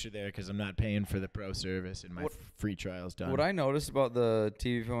no picture there because I'm not paying for the pro service, and my free trial's done. What I noticed about the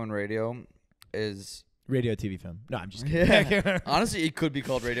TV, film, and radio is Radio, TV, film. No, I'm just kidding. honestly it could be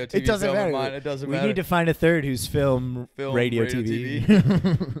called radio, TV, It doesn't film, and matter. mine. It doesn't We matter. need to find a third who's film, radio,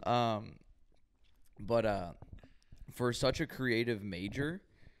 TV. But for such a creative major,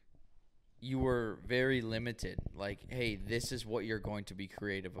 you were very limited. Like, hey, this is what you're going to be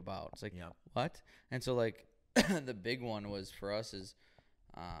creative about. It's like, Yep. what? And so, like, the big one was for us is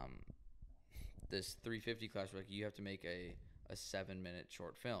this 350 class. Where, like, you have to make a 7-minute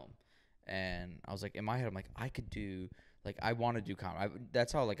short film. And I was like, in my head, I'm like, I could do, like, I want to do comedy.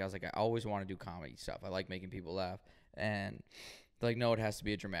 That's how, like, I was like, I always want to do comedy stuff. I like making people laugh. And they're like, no, it has to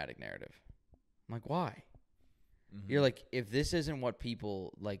be a dramatic narrative. I'm like, why? You're like, if this isn't what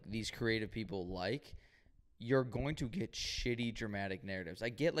people, like, these creative people like, you're going to get shitty dramatic narratives. I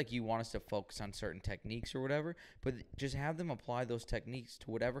get, like, you want us to focus on certain techniques or whatever, but just have them apply those techniques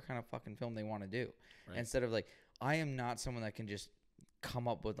to whatever kind of fucking film they want to do. Right. Instead of, like, I am not someone that can just come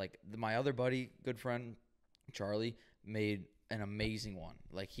up with, like, my other buddy, good friend, Charlie, made an amazing one.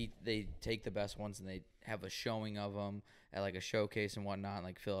 Like, they take the best ones and they have a showing of them at, like, a showcase and whatnot, and,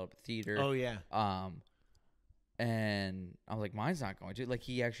 like, fill up a theater. Oh, yeah. And I was like, mine's not going to. Like,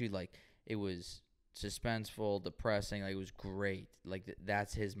 he actually, like, it was suspenseful, depressing. Like, it was great. Like,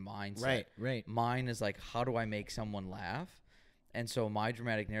 that's his mindset. Right. Mine is, like, how do I make someone laugh? And so my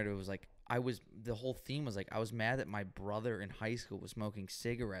dramatic narrative was, like, the whole theme was, like, I was mad that my brother in high school was smoking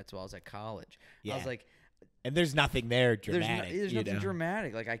cigarettes while I was at college. Yeah. I was like, And there's nothing there dramatic. there's you nothing know?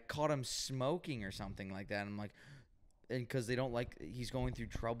 dramatic. Like, I caught him smoking or something like that. And I'm like, and because they don't like he's going through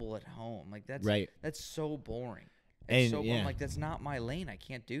trouble at home. Like that's so boring. And I'm like, that's not my lane. I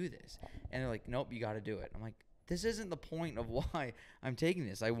can't do this. And they're like, nope, you got to do it. I'm like, this isn't the point of why I'm taking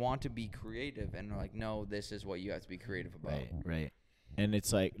this. I want to be creative. And they're like, no, this is what you have to be creative about. Right. And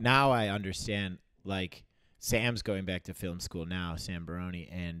it's like, now I understand, like, Sam's going back to film school now, Sam Baroni,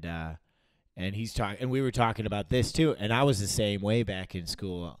 and he's talking, and we were talking about this too. And I was the same way back in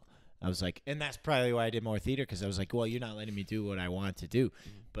school. I was like, and that's probably why I did more theater, because I was like, well, you're not letting me do what I want to do.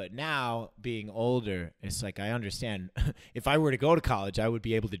 But now, being older, it's like I understand. If I were to go to college, I would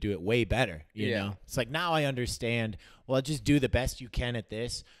be able to do it way better. You know, it's like now I understand. Well, just do the best you can at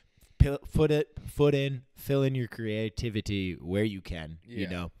this. Foot in, fill in your creativity where you can. You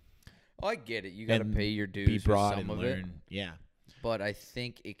know. Oh, I get it. You got to pay your dues. Be broad some and of learn. It. Yeah. But I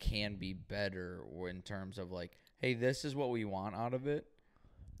think it can be better in terms of like, hey, this is what we want out of it.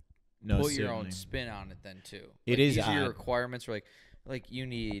 No, put your own spin on it then too. It is these are your requirements are like you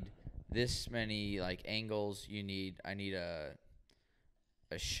need this many like angles. I need a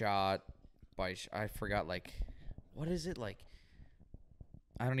shot by I forgot like what is it like.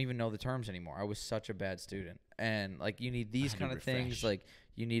 I don't even know the terms anymore. I was such a bad student. And like you need these kind of things. Like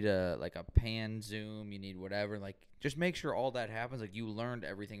you need a pan zoom. You need whatever. Like just make sure all that happens. Like you learned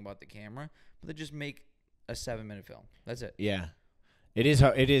everything about the camera, but then just make a 7-minute film. That's it. Yeah. It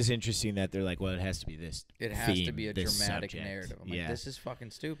is interesting that they're like, well, it has to be this. It has to be a dramatic narrative. I'm like, this is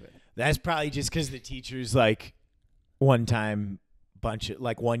fucking stupid. That's probably just because the teachers, like, one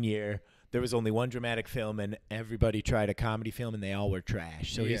year, there was only one dramatic film, and everybody tried a comedy film, and they all were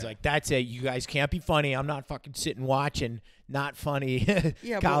trash. So he's like, that's it. You guys can't be funny. I'm not fucking sitting watching not funny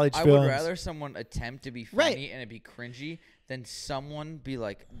college films. I would rather someone attempt to be funny and it be cringy than someone be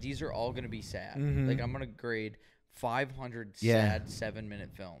like, these are all going to be sad. Like, I'm going to grade 500 sad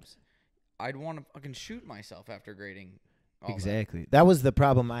 7-minute films. I'd want to fucking shoot myself after grading all that was the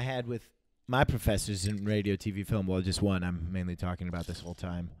problem I had with my professors in radio, TV, film. Well, just one. I'm mainly talking about this whole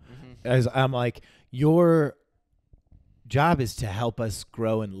time. As I'm like, your job is to help us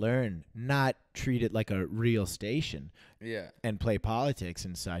grow and learn, not treat it like a real station. And play politics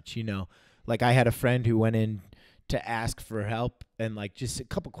and such. You know, like I had a friend who went in to ask for help and like just a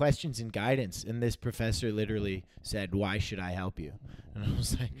couple questions and guidance, and this professor literally said, "Why should I help you?" And I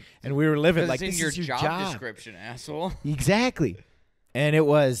was like, and we were living like, this is your your job description, asshole. Exactly. And it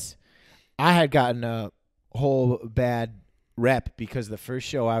was, I had gotten a whole bad rep because the first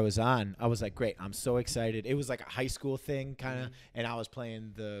show I was on, I was like, great, I'm so excited. It was like a high school thing kind of, and I was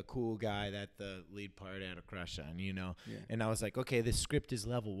playing the cool guy that the lead part had a crush on, you know. And I was like, okay, this script is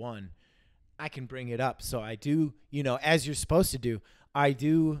level 1. I can bring it up. So I do, you know, as you're supposed to do, I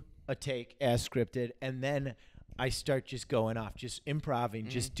do a take as scripted, and then I start just going off, just improvising,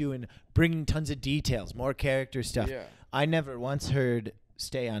 just bringing tons of details, more character stuff. I never once heard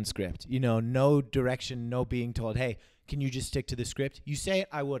stay on script, you know, no direction, no being told, hey, can you just stick to the script? You say it,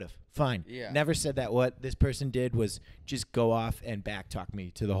 I would have. Fine. Never said that. What this person did was just go off and backtalk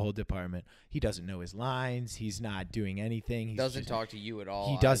me to the whole department. He doesn't know his lines. He's not doing anything. He doesn't talk to you at all.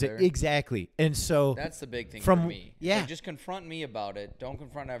 He doesn't. Exactly. And so that's the big thing for me. Like, just confront me about it. Don't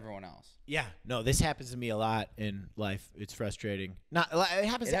confront everyone else. Yeah. No, this happens to me a lot in life. It's frustrating. It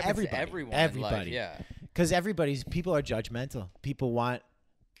happens to everybody. Everybody. Because people are judgmental. People want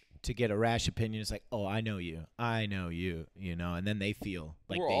to get a rash opinion. It's like, oh, I know you, you know, and then they feel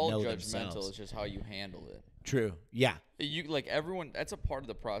like we're they all know judgmental. themselves. It's just how you handle it. True. Yeah. You like everyone. That's a part of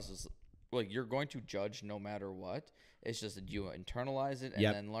the process. Like you're going to judge no matter what. It's just that you internalize it and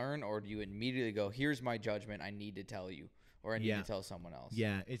then learn, or do you immediately go, "Here's my judgment. I need to tell you, or I need to tell someone else."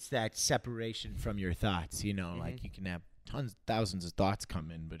 Yeah, it's that separation from your thoughts. You know, like you can have thousands of thoughts come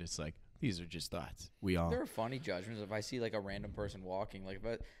in, but it's like, these are just thoughts. There are funny judgments. If I see like a random person walking, like if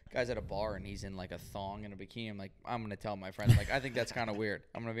a guy's at a bar and he's in like a thong and a bikini, I'm gonna tell my friend, like, I think that's kind of weird.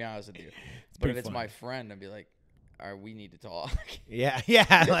 I'm gonna be honest with you. But if it's my friend, I'd be like, all right, we need to talk. Yeah.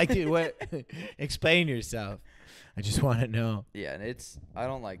 Like, dude, what? Explain yourself. I just want to know. Yeah, and I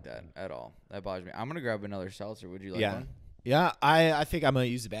don't like that at all. That bothers me. I'm gonna grab another seltzer. Would you like one? Yeah. I think I'm gonna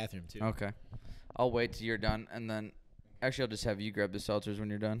use the bathroom too. Okay. I'll wait till you're done, and then actually I'll just have you grab the seltzers when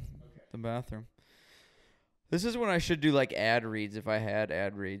you're done. The bathroom. This is when I should do like ad reads if I had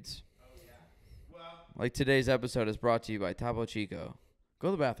ad reads. Oh yeah. Well, like today's episode is brought to you by Topo Chico. Go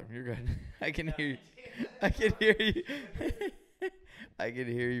to the bathroom. You're good. I can hear you. I can hear you. I can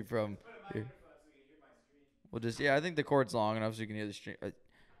hear you from here. Well, I think the cord's long enough so you can hear the stream.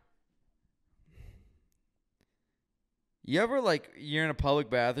 You ever like you're in a public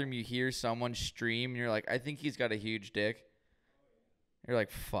bathroom, you hear someone stream, and you're like, I think he's got a huge dick. You're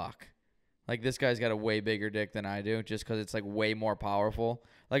like, fuck. Like, this guy's got a way bigger dick than I do just because it's, like, way more powerful.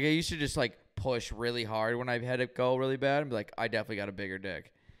 Like, I used to just, like, push really hard when I had it go really bad and be like, I definitely got a bigger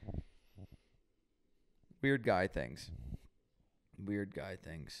dick. Weird guy things. Weird guy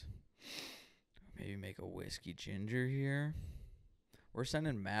things. Maybe make a whiskey ginger here. We're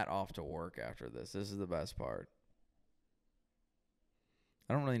sending Matt off to work after this. This is the best part.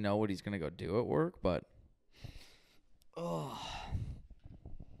 I don't really know what he's going to go do at work, but... Oh.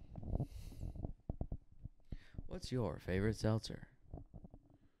 What's your favorite seltzer?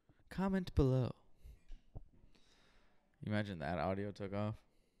 Comment below. You imagine that audio took off?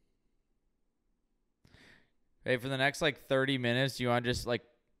 Hey, for the next, like, 30 minutes, do you want to just, like,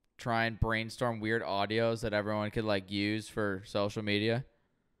 try and brainstorm weird audios that everyone could, like, use for social media?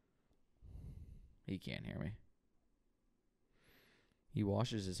 He can't hear me. He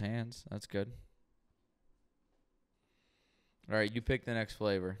washes his hands. That's good. All right, you pick the next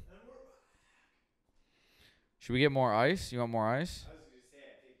flavor. Should we get more ice? You want more ice? I was going to say,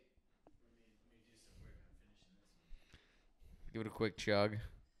 I think, let me do some work on finishing this one. Give it a quick chug.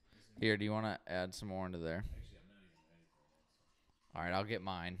 Here, do you want to add some more into there? Actually, I'm not even ready for the next one. All right, I'll get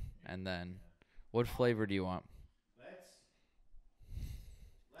mine. And then, what flavor do you want?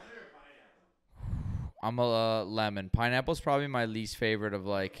 Lemon or pineapple? I'm a lemon. Pineapple's probably my least favorite of,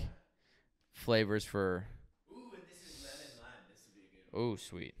 like, flavors for... Ooh, and this is lemon lime. This would be a good one. Ooh,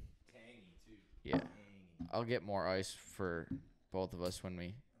 sweet. Tangy, too. Yeah. Tangy. I'll get more ice for both of us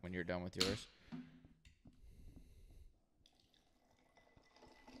when you're done with yours. When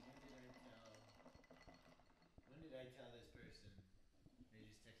did I tell this person? They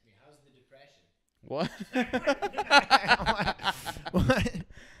just text me, how's the depression? What? What?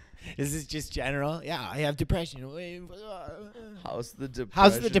 Is this just general? Yeah, I have depression. How's the depression?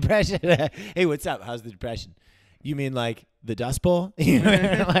 How's the depression? Hey, what's up? How's the depression? You mean like the Dust Bowl? You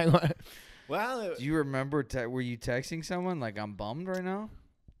know, like what? Well, do you remember? Were you texting someone like, I'm bummed right now?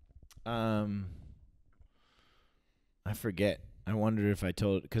 I forget. I wonder if I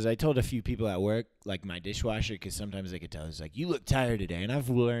told, because I told a few people at work, like my dishwasher, because sometimes I could tell, it's like, you look tired today. And I've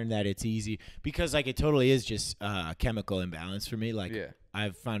learned that it's easy because, like, it totally is just chemical imbalance for me. Like, yeah.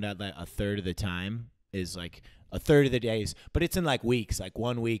 I've found out that a third of the time is like a third of the days, but it's in like weeks, like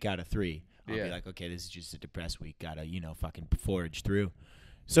 1 week out of 3. I'll be like, okay, this is just a depressed week. Gotta, fucking forage through.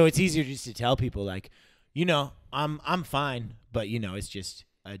 So it's easier just to tell people, like, I'm fine, but, it's just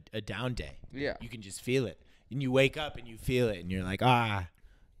a down day. Yeah. You can just feel it. And you wake up and you feel it, and you're like,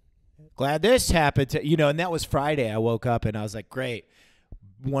 glad this happened to, and that was Friday. I woke up and I was like, great.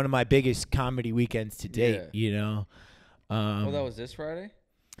 One of my biggest comedy weekends to date, that was this Friday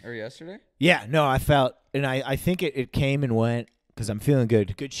or yesterday? Yeah, no, I felt, and I think it came and went because I'm feeling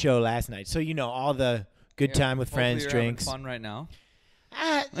good. Good show last night. So, all the good time with friends, you're drinks. Having fun right now.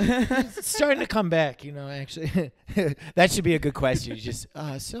 It's starting to come back, actually. That should be a good question. You just,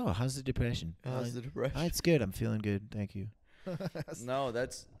 so how's the depression? How's the depression? It's good. I'm feeling good. Thank you. No,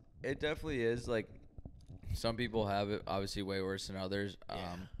 it definitely is. Like, some people have it obviously way worse than others.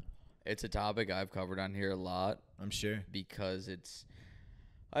 Yeah. It's a topic I've covered on here a lot. I'm sure. Because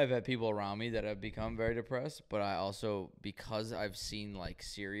I've had people around me that have become very depressed, but I also, because I've seen, like,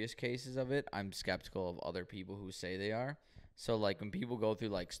 serious cases of it, I'm skeptical of other people who say they are. So, like, when people go through,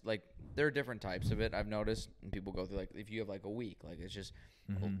 like there are different types of it, I've noticed. And people go through, like, if you have, like, a week, like, it's just,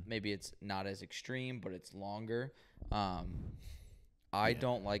 maybe it's not as extreme, but it's longer. I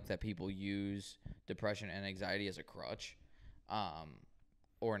don't like that people use depression and anxiety as a crutch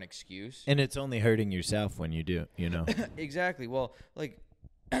or an excuse. And it's only hurting yourself when you do, Exactly. Well, like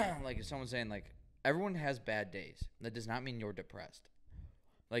if someone's saying, like, everyone has bad days. That does not mean you're depressed.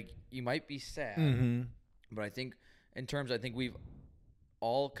 Like, you might be sad, but I think we've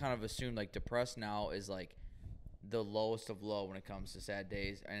all kind of assumed, like, depressed now is, like, the lowest of low when it comes to sad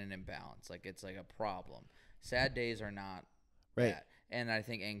days and an imbalance. Like, it's like a problem. Sad days are not that. And I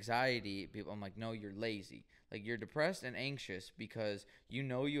think anxiety, I'm like, no, you're lazy. Like, you're depressed and anxious because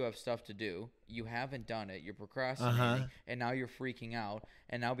you have stuff to do. You haven't done it. You're procrastinating. And now you're freaking out.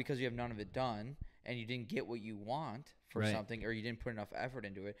 And now because you have none of it done and you didn't get what you want for something, or you didn't put enough effort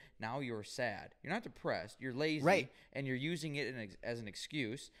into it, now you're sad. You're not depressed. You're lazy. And you're using it as an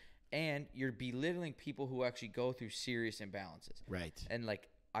excuse. And you're belittling people who actually go through serious imbalances. Right. And, like,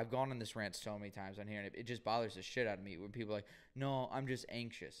 I've gone on this rant so many times on here, and it just bothers the shit out of me when people are like, no, I'm just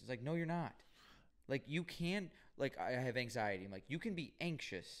anxious. It's like, no, you're not. Like, you can, like, I have anxiety. I'm like, you can be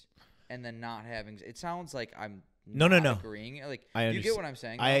anxious and then not having. It sounds like I'm not agreeing. Like, you get what I'm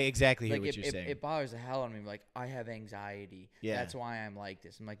saying? I exactly hear like, what you're saying. It bothers the hell out of me. Like, I have anxiety. Yeah. That's why I'm like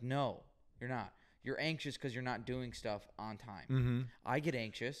this. I'm like, no, you're not. You're anxious because you're not doing stuff on time. I get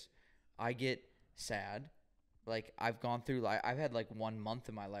anxious I get sad. Like, I've gone through, like, I've had, like, 1 month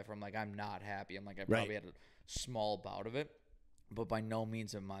in my life where I'm like, I'm not happy. I'm like, I probably had a small bout of it. But by no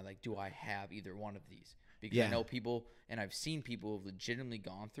means am I like, do I have either one of these? Because I know people, and I've seen people who've legitimately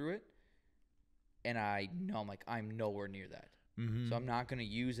gone through it. And I know, I'm like, I'm nowhere near that. Mm-hmm. So I'm not going to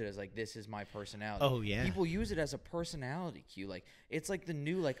use it as, like, this is my personality. Oh, yeah. People use it as a personality cue. Like, it's like the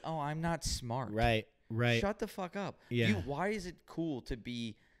new, like, oh, I'm not smart. Right. Shut the fuck up. Yeah. Why is it cool to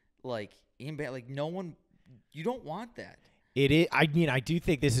be, like, in bed? Like, no one, you don't want that. It is. I mean, I do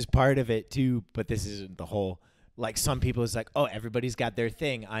think this is part of it too, but this isn't the whole. Like, some people, it's like, oh, everybody's got their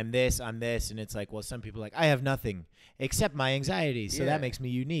thing. I'm this. And it's like, well, some people are like, I have nothing except my anxiety, so that makes me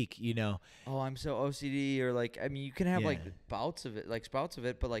unique, you know. Oh, I'm so OCD, or like, I mean, you can have like spouts of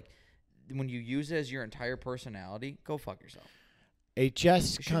it, but like when you use it as your entire personality, go fuck yourself. It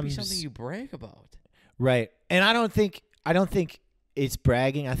just should be something you brag about, right? And I don't think it's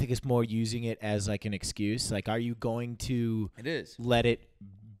bragging. I think it's more using it as like an excuse. Like, are you going to let it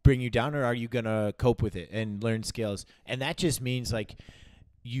bring you down, or are you going to cope with it and learn skills? And that just means like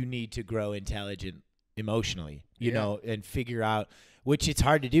you need to grow intelligent emotionally, you know, and figure out, which it's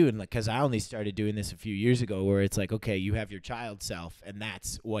hard to do. And like, cause I only started doing this a few years ago, where it's like, okay, you have your child self, and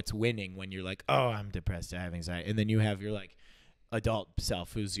that's what's winning when you're like, oh, I'm depressed, I have anxiety. And then you have your like adult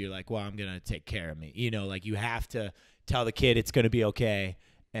self you're like, well, I'm going to take care of me. You know, like, you have to tell the kid it's going to be okay.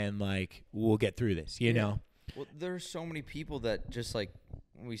 And like, we'll get through this, you know? Well, there's so many people that just like,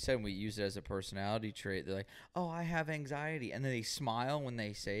 we said we use it as a personality trait. They're like, oh, I have anxiety. And then they smile when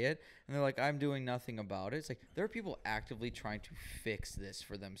they say it. And they're like, I'm doing nothing about it. It's like, there are people actively trying to fix this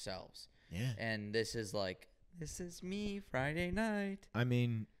for themselves. Yeah. And this is like, this is me Friday night. I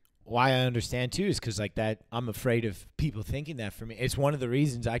mean, why I understand too is because like that, I'm afraid of people thinking that for me. It's one of the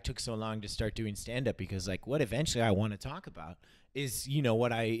reasons I took so long to start doing stand-up, because like what eventually I want to talk about is, you know,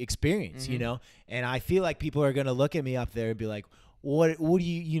 what I experience, you know? And I feel like people are going to look at me up there and be like, what do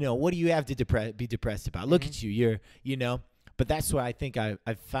you have to be depressed about? Look at you, you're, you know, but that's why I think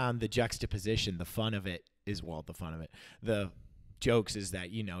I've found the juxtaposition, the fun of it, the jokes is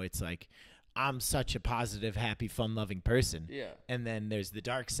that, you know, it's like, I'm such a positive, happy, fun-loving person. Yeah. And then there's the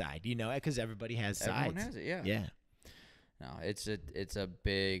dark side, you know, because everybody has sides. Everyone has it, yeah. Yeah. No, it's a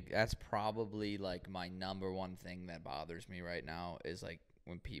big, that's probably like my number one thing that bothers me right now is like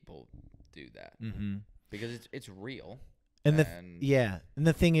when people do that. Mm-hmm. Because it's real. And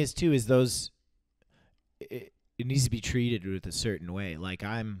the thing is too is it needs to be treated with a certain way. Like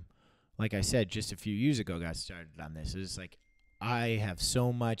I said, just a few years ago got started on this. It's like I have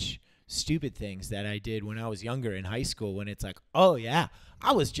so much stupid things that I did when I was younger in high school, when it's like, oh yeah,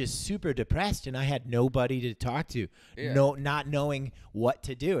 I was just super depressed and I had nobody to talk to, not knowing what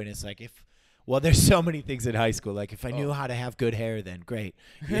to do. And it's like, there's so many things in high school. Like if I knew how to have good hair, then great.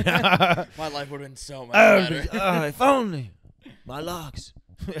 You know? My life would have been so much better. If only my locks.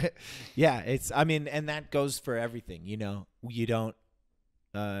 Yeah, and that goes for everything. You know, you don't.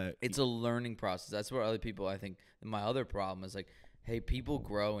 It's a learning process. That's where other people, I think, my other problem is like, hey, people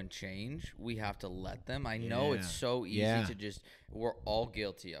grow and change. We have to let them. I know it's so easy to just, we're all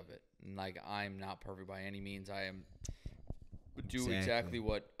guilty of it. And like, I'm not perfect by any means. I am do exactly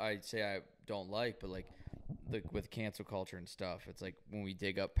what I say I don't like, but like with cancel culture and stuff, it's like when we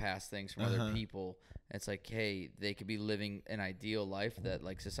dig up past things from other people, it's like, hey, they could be living an ideal life that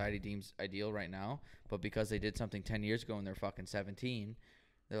like society deems ideal right now, but because they did something 10 years ago and they're fucking 17,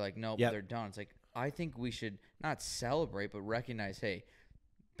 they're like, nope, they're done. It's like, I think we should not celebrate, but recognize, hey,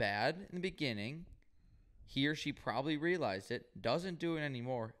 bad in the beginning, he or she probably realized it, doesn't do it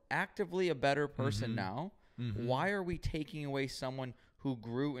anymore, actively a better person now. Why are we taking away someone who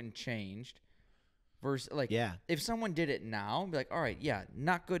grew and changed versus like, if someone did it now, be like, all right,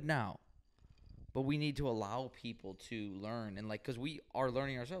 not good now, but we need to allow people to learn. And like, cause we are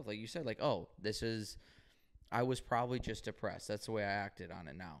learning ourselves. Like you said, like, oh, I was probably just depressed. That's the way I acted on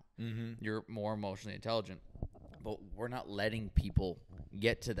it now. You're more emotionally intelligent, but we're not letting people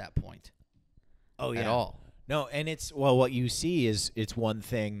get to that point. Oh, at all. No. And what you see is it's one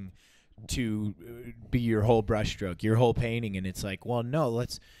thing to be your whole brushstroke, your whole painting. And it's like, well, no,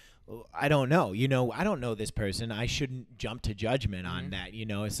 I don't know. You know, I don't know this person. I shouldn't jump to judgment on that. You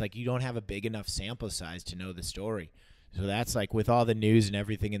know, it's like you don't have a big enough sample size to know the story. So that's like with all the news and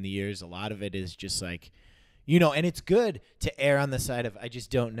everything in the years, a lot of it is just like, you know, and it's good to err on the side of I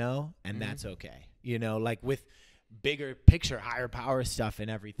just don't know, and that's okay. You know, like with bigger picture, higher power stuff and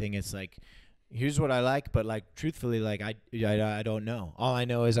everything, it's like, here's what I like, but like truthfully, like I don't know. All I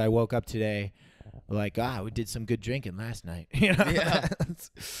know is I woke up today, like we did some good drinking last night. You know, Yeah.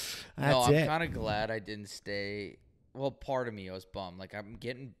 that's no, I'm it. kind of glad I didn't stay well, part of me was bummed. Like,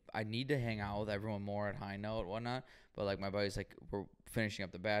 I need to hang out with everyone more at High Note and whatnot. But, like, my buddy's like, we're finishing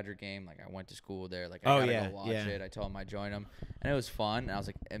up the Badger game. Like, I went to school there. Like, I gotta go watch it. I told him I'd join him. And it was fun. And I was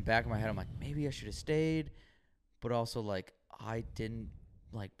like, in the back of my head, I'm like, maybe I should have stayed. But also, like, I didn't,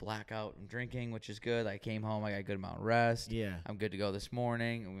 like, black out and drinking, which is good. I came home. I got a good amount of rest. Yeah. I'm good to go this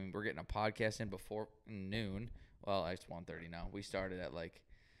morning. I mean, we're getting a podcast in before noon. Well, it's 1:30 now. We started at, like.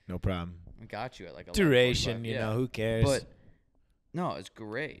 No problem. We got you at, like, duration, you know, who cares? But, no, it's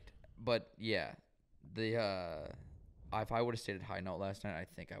great. But, yeah, if I would have stayed at High Note last night, I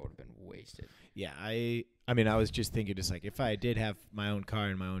think I would have been wasted. Yeah, I mean, I was just thinking, just like, if I did have my own car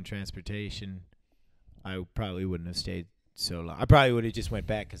and my own transportation, I probably wouldn't have stayed so long. I probably would have just went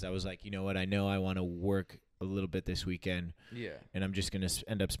back because I was like, you know what, I know I want to work a little bit this weekend. Yeah. And I'm just going to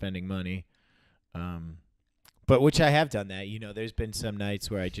end up spending money. But which I have done that. You know, there's been some nights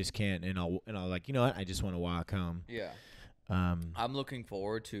where I just can't, and I'll like, you know what, I just want to walk home. Yeah. I'm looking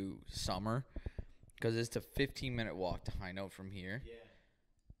forward to summer because it's a 15-minute walk to High Note from here. Yeah.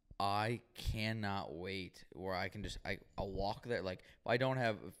 I cannot wait where I can just I'll walk there. Like, I don't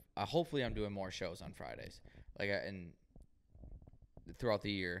have. Hopefully, I'm doing more shows on Fridays, like and throughout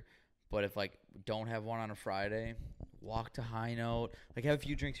the year. But if like don't have one on a Friday, walk to High Note. Like, have a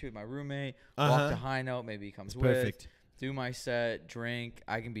few drinks here with my roommate. Walk to High Note. Maybe he comes with. Perfect. Do my set, drink.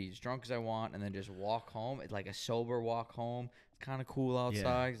 I can be as drunk as I want, and then just walk home. It's like a sober walk home. It's kind of cool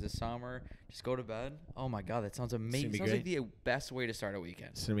outside. It's the summer. Just go to bed. Oh my God, that sounds amazing. Sounds like the best way to start a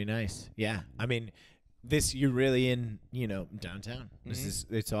weekend. It's gonna be nice. Yeah, I mean, you're really in, you know, downtown.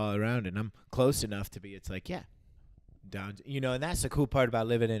 It's all around, and I'm close enough to be. It's like, yeah, down. You know, and that's the cool part about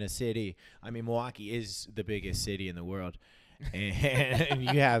living in a city. I mean, Milwaukee is the biggest city in the world, and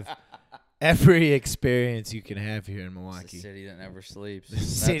you have every experience you can have here in Milwaukee. It's the city that never sleeps.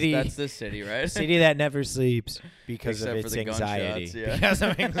 That's this city, right? City that never sleeps because Except of its for the anxiety. gunshots, yeah. Because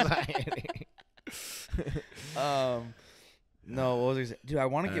of anxiety. No, what was I saying? Dude, I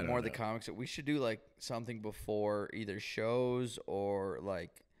want to get more of the comics. We should do like something before either shows or like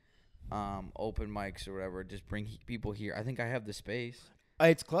open mics or whatever. Just bring people here. I think I have the space.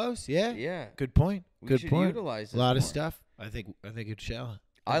 It's close, yeah. Yeah. Good point. We should utilize a lot of more. stuff. I think it shall.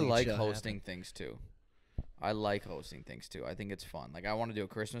 I like hosting things too. I think it's fun. Like, I want to do a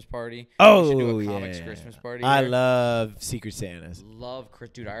Christmas party. Oh, we should do a comics Christmas party. I love Secret Santas.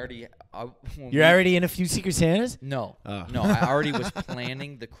 Dude, You're already in a few Secret Santas? No. Oh. No, I already was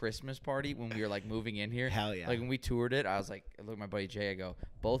planning the Christmas party when we were, like, moving in here. Hell yeah. Like, when we toured it, I was like, I looked at my buddy Jay, I go,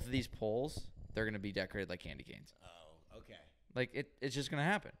 both of these poles, they're going to be decorated like candy canes. Oh, okay. Like, it's just going to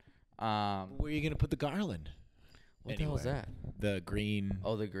happen. Where are you going to put the garland? What the hell is that? The green.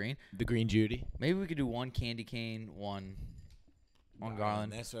 Oh, the green? The green Judy. Maybe we could do one candy cane, one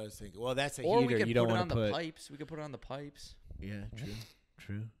garland. That's what I was thinking. Well, that's a or heater. We could you don't put it want on to the put pipes. We could put it on the pipes. Yeah,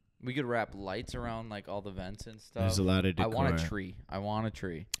 true. We could wrap lights around like all the vents and stuff. There's a lot of decor. I want a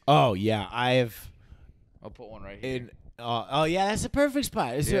tree. Oh yeah, I'll put one right here. Oh yeah, that's a perfect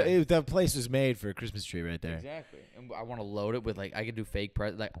spot. The place was made for a Christmas tree right there. Exactly. And I want to load it with like I could do fake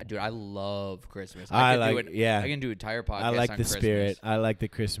like dude, I love Christmas. I can do an entire podcast. I like on the Christmas. spirit. I like the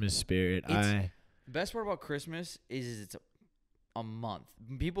Christmas spirit. The best part about Christmas is it's a month.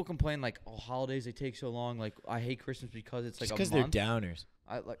 People complain like, oh, holidays they take so long. Like, I hate Christmas because it's like a month. Because they're downers.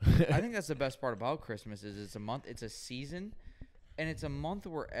 I think that's the best part about Christmas is it's a month. It's a season, and it's a month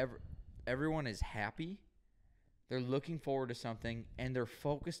where everyone is happy. They're looking forward to something, and they're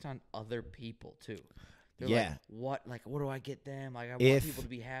focused on other people too. They're what do I get them? Like, I want people to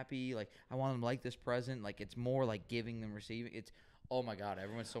be happy. Like, I want them to like this present. Like, it's more like giving than receiving. It's, oh my God,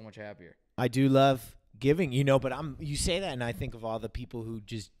 everyone's so much happier. I do love giving, but you say that, and I think of all the people who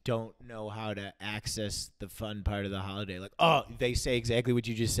just don't know how to access the fun part of the holiday. Like, oh, they say exactly what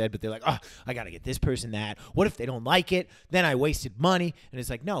you just said, but they're like, oh, I got to get this person that. What if they don't like it? Then I wasted money. And it's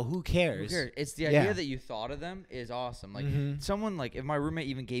like, no, who cares? It's the idea that you thought of them is awesome. Like, someone, like, if my roommate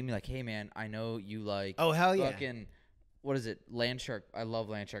even gave me, like, hey, man, I know you like fucking, what is it, Land Shark. I love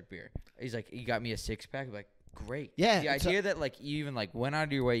Land Shark beer. He's like, he got me a 6-pack. I'm like, great. Yeah. The idea that, like, you even, like, went out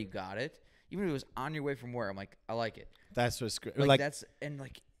of your way, you got it. Even if it was on your way from where, I'm like, I like it. That's what's great. Like that's and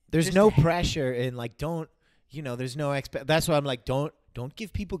like. There's no pressure and like don't there's no That's why I'm like don't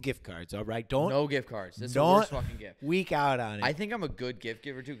give people gift cards. All right, no gift cards. That's the worst fucking gift. Week out on it. I think I'm a good gift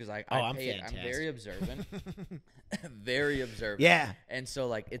giver too because I'm very observant. Very observant. Yeah. And so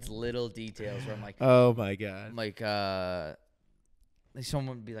like it's little details where I'm like, oh my God. Like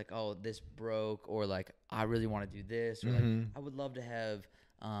someone would be like, oh, this broke, or like I really want to do this, or like I would love to have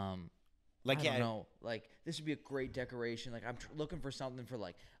Like, I yeah, don't know. Like, this would be a great decoration. Like, I'm looking for something for,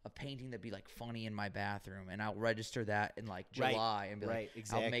 like, a painting that'd be, like, funny in my bathroom. And I'll register that in, like, Right. July. And be Right, like,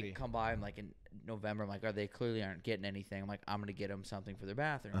 exactly. come by. I'm like, in November. I'm like, they clearly aren't getting anything. I'm like, I'm going to get them something for their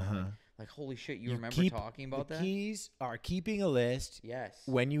bathroom. Uh-huh. Like, holy shit, you remember keep talking about the that? keys are keeping a list. Yes.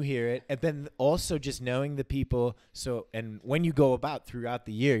 When you hear it, and then also just knowing the people. So, and when you go about throughout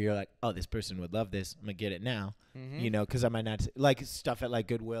the year, you're like, oh, this person would love this. I'm gonna get it now. Mm-hmm. You know, because I might not like stuff at like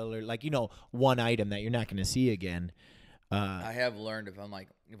Goodwill or like, you know, one item that you're not gonna see again. I have learned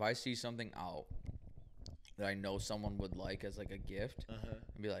if I see something out that I know someone would like as like a gift,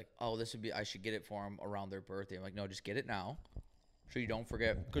 and be like, oh, I should get it for them around their birthday. I'm like, no, just get it now, so you don't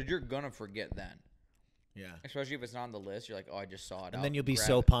forget, because you're gonna forget then. Yeah. Especially if it's not on the list, you're like, oh, I just saw it. And then you'll be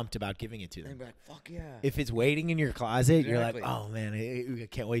so pumped about giving it to And them. be like, fuck yeah. If it's waiting in your closet, you're like, Exactly. oh man, I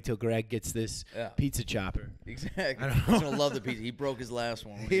can't wait till Greg gets this pizza chopper. Exactly. I He's gonna love the pizza. He broke his last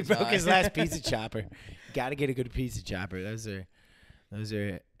one. He broke his last pizza chopper. Got to get a good pizza chopper. Those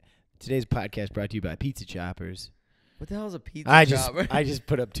are. Today's podcast brought to you by Pizza Choppers. What the hell is a pizza chopper? I just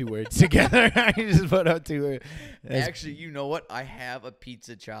put up two words together. I just put up two words. Actually, you know what? I have a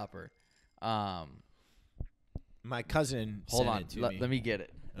pizza chopper. My cousin Hold sent on. it to me. Let me get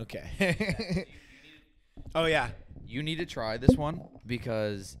it. Okay. Oh yeah. You need to try this one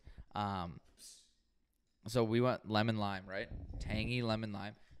because, so we went lemon lime, right? Tangy lemon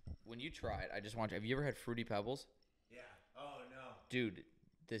lime. When you try it, I just want you. Have you ever had Fruity Pebbles? Yeah. Oh no. Dude,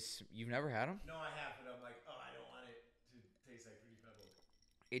 you've never had them? No, I have, but I'm like, oh, I don't want it to taste like Fruity Pebbles.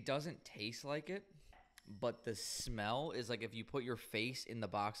 It doesn't taste like it, but the smell is like if you put your face in the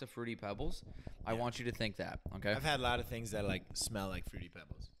box of Fruity Pebbles. I want you to think that, okay? I've had a lot of things that like smell like Fruity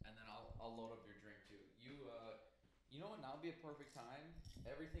Pebbles. And then I'll load up your drink too. You know what? Now would be a perfect time.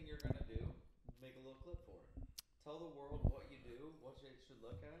 Everything you're gonna do, make a little clip for it. Tell the world what you do, what they should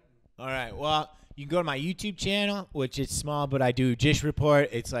look at. All right. Well, you can go to my YouTube channel, which is small, but I do Jish Report.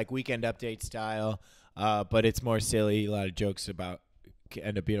 It's like weekend update style, but it's more silly. A lot of jokes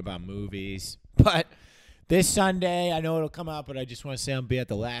end up being about movies. But this Sunday, I know it'll come out, but I just want to say I'll be at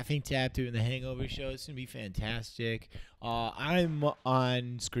the Laughing Tap doing the Hangover show. It's going to be fantastic. I'm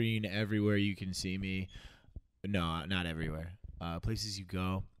on screen everywhere you can see me. No, not everywhere. Places you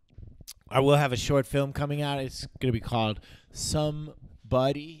go. I will have a short film coming out. It's going to be called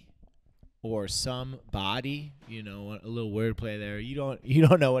Somebody or Somebody. You know, a little wordplay there. You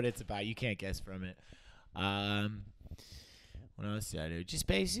don't know what it's about. You can't guess from it. What else did I do? Just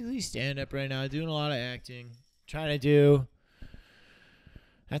basically stand up right now, doing a lot of acting, trying to do.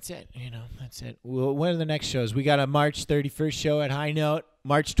 That's it. You know, that's it. Well, when are the next shows? We got a March 31st show at High Note,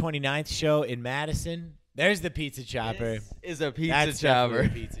 March 29th show in Madison. There's the pizza chopper. This is a pizza That's chopper.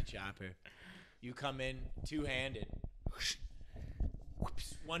 definitely a pizza chopper. You come in two-handed.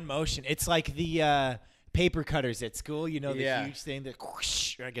 One motion. It's like the paper cutters at school. You know, the huge thing that.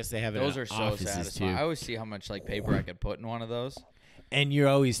 I guess they have it. Those in are so offices satisfying. too. I always see how much like paper I could put in one of those. And you're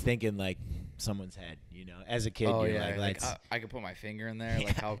always thinking like someone's head. You know, as a kid, Oh you're yeah, like, like, let's I could put my finger in there.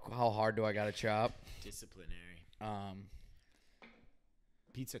 Like how hard do I gotta chop? disciplinary. Pizza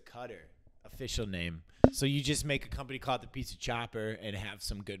Pizza Cutter, official name. So you just make a company called the Pizza Chopper and have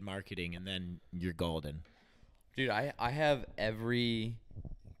some good marketing, and then you're golden. Dude, I have every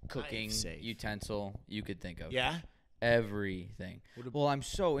cooking safe. utensil you could think of. Yeah. Everything. Well, I'm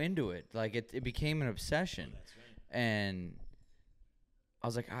so into it. Like it became an obsession. That's right. And I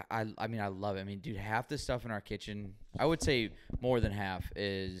was like, I mean, I love it. I mean, dude, half the stuff in our kitchen, I would say more than half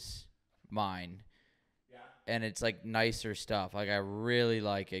is mine. Yeah. And it's like nicer stuff. Like I really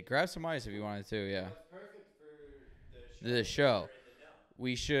like it. Grab some ice if you wanted to. Yeah. That's perfect for The show.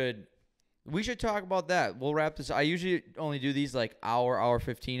 We should talk about that. We'll wrap this. I usually only do these like hour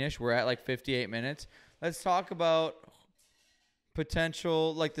 15ish. We're at like 58 minutes. Let's talk about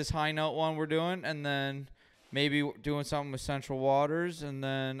potential like this High Note one we're doing, and then maybe doing something with Central Waters, and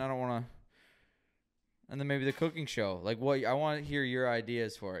then and then maybe the cooking show. Like what I want to hear your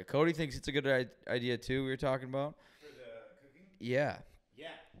ideas for it. Cody thinks it's a good idea too. We were talking about For the cooking? Yeah. Yeah.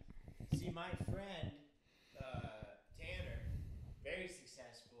 See, my friend, Tanner, very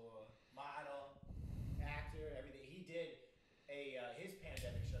successful model, actor, everything. He did his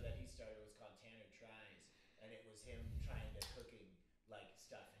pandemic show that he started was called Tanner Tries, and it was him trying to cooking like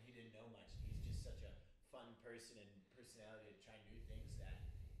stuff, and he didn't know much. He's just such a fun person and personality to try new things that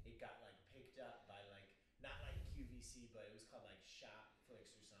it got like picked up by like not like QVC, but it was called like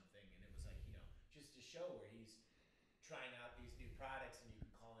Shopflix or something, and it was like just a show where he's trying out these new products and you can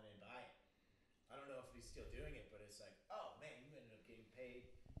call in and buy it. I don't know if he's still doing it, but it's like, oh man, you ended up getting paid,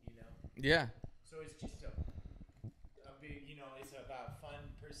 Yeah. So it's just a big, it's about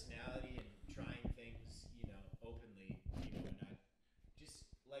fun personality and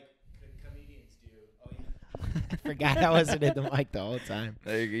forgot I wasn't in the mic the whole time.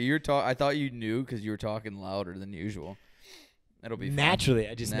 I thought you knew because you were talking louder than usual. It'll be Naturally.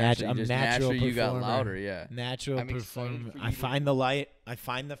 fun. I just naturally. I'm just natural naturally you performer. got louder, yeah. Natural I'm excited performer. for you I to find the light. I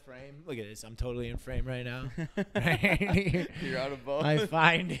find the frame. Look at this. I'm totally in frame right now. Right? You're out of both. I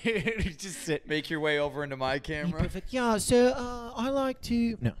find it. Just sit. Make your way over into my camera. Perfect. Yeah. So I like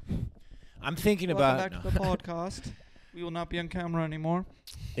to. No. I'm thinking Welcome about. back to the podcast. We will not be on camera anymore.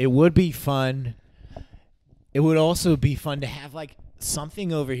 It would be fun. It would also be fun to have like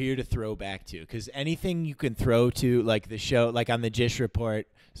something over here to throw back to, because anything you can throw to, like the show, like on the Jish report,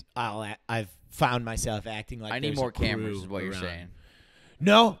 I've found myself acting like I need there's more a crew cameras, is what you're around. saying.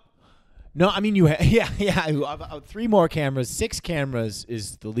 No. I mean yeah. 3 more cameras. 6 cameras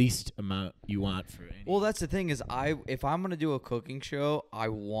is the least amount you want for any. Well, that's the thing is, if I'm gonna do a cooking show, I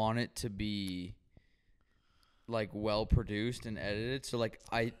want it to be like well produced and edited. So like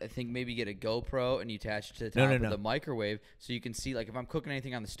I think maybe get a GoPro and you attach it to the top of the microwave so you can see, like, if I'm cooking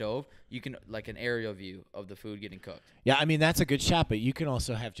anything on the stove, you can, like, an aerial view of the food getting cooked. Yeah, I mean that's a good shot, but you can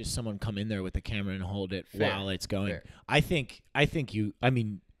also have just someone come in there with the camera and hold it while it's going. Fair. I think you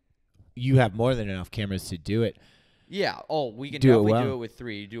have more than enough cameras to do it. Yeah. Oh, we can Do it definitely well. do it with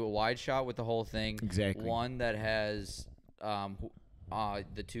 3. Do a wide shot with the whole thing. Exactly. One that has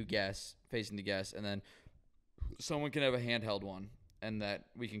the 2 guests facing the guests, and then someone can have a handheld one, and that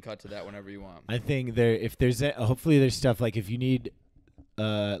we can cut to that whenever you want. I think hopefully there's stuff like if you need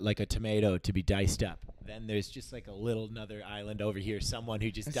like a tomato to be diced up, then there's just like another island over here, someone who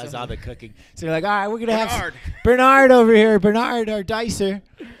just does all the cooking. So you're like, all right, we're gonna have Bernard over here, Bernard, our dicer.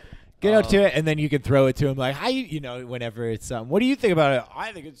 Get up to it, and then you can throw it to him like, whenever it's what do you think about it?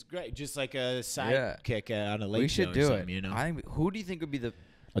 I think it's great, just like a sidekick on a late show. We should do it. You know, who do you think would be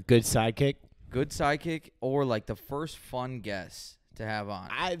a good sidekick? Good sidekick, or like the first fun guest to have on?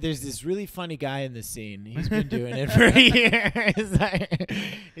 There's this really funny guy in the scene. He's been doing it for years.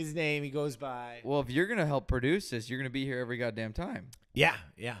 His name, he goes by. Well, if you're gonna help produce this, you're gonna be here every goddamn time. Yeah,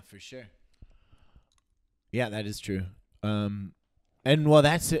 for sure. Yeah, that is true. And well,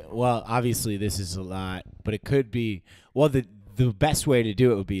 that's it. Well, obviously this is a lot, but it could be. Well, the best way to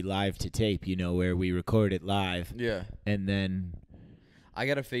do it would be live to tape. You know, where we record it live. Yeah. And then. I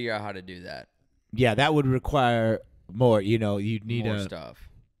got to figure out how to do that. Yeah, that would require more. You know, you'd need more stuff.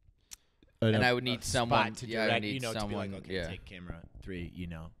 And I would need someone to direct. I would need someone. To be like, okay, take camera 3. You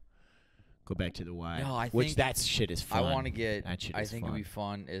know, go back to the wide. No, which that shit is fun. I want to get. That shit I is think fun. it'd be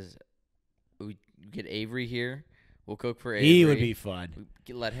fun. Is we get Avery here. We'll cook for Avery. He would be fun.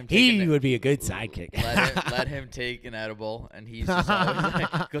 Let him. Take he would be a good sidekick. Let him take an edible, and he's just always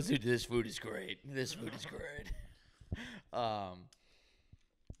like, "Goes, this food is great. This food is great."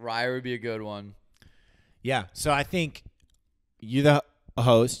 Ryer would be a good one. Yeah. So I think you're the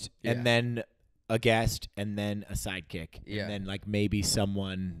host, and then a guest, and then a sidekick, and then like maybe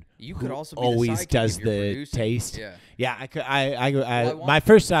someone you could also be always the does the producing. taste. Yeah. I could. My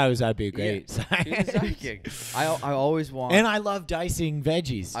first thought was I'd be a great sidekick. I always want, and I love dicing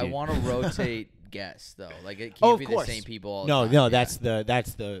veggies. Dude. I want to rotate guests though. Like it can't be the same people all the time. No, that's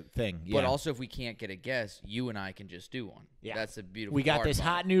the thing. Yeah. But also, if we can't get a guest, you and I can just do one. Yeah, that's a beautiful. We got this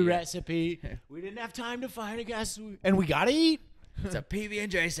hot new recipe. We didn't have time to find a guest, and we gotta eat. It's a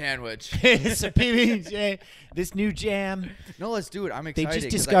PB&J sandwich. It's a PB&J. This new jam. No, let's do it. I'm excited. They just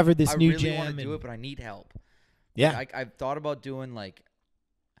discovered this new jam. I really want to do it, but I need help. Yeah. Like, I've thought about doing like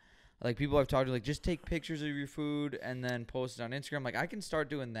people I've talked to, like, just take pictures of your food and then post it on Instagram. Like, I can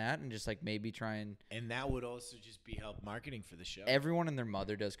start doing that and just like maybe try and that would also just be help marketing for the show. Everyone and their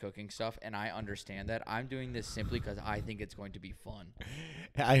mother does cooking stuff, and I understand that. I'm doing this simply because I think it's going to be fun.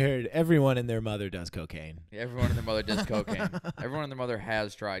 I heard everyone and their mother does cocaine. Everyone and their mother does cocaine. Everyone and their mother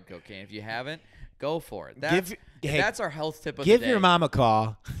has tried cocaine. If you haven't, go for it. That's our health tip of the day. Give your mom a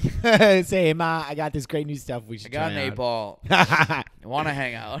call. Say, hey, Ma, I got this great new stuff we should try out. I got an 8-ball. Want to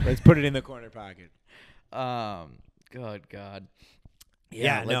hang out. Let's put it in the corner pocket. Good God.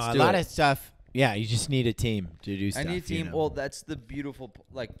 Yeah, no, a lot of stuff. Yeah, you just need a team to do stuff. I need a team. You know? Well, that's the beautiful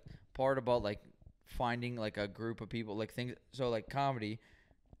part about finding a group of people, things. So comedy,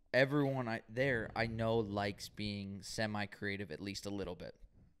 everyone I know likes being semi-creative at least a little bit.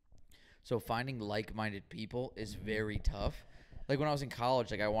 So finding like-minded people is very tough. Like when I was in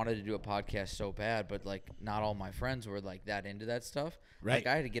college, I wanted to do a podcast so bad, but not all my friends were that into that stuff. Right.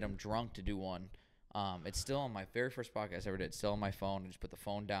 I had to get them drunk to do one. It's still on my very first podcast I ever did. It's still on my phone. I just put the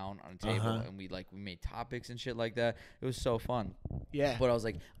phone down on a table and we made topics and shit like that. It was so fun. Yeah. But I was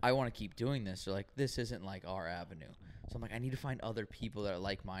I want to keep doing this. So this isn't our avenue. So I'm I need to find other people that are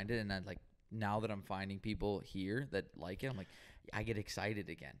like-minded, and then now that I'm finding people here that like it, I'm like, I get excited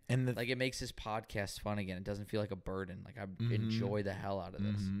again. And like it makes this podcast fun again. It doesn't feel like a burden. Like I enjoy the hell out of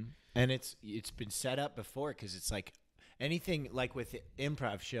this. And it's been set up before because it's like anything like with the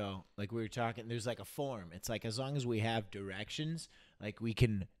improv show, like we were talking, there's like a form. It's like as long as we have directions, like we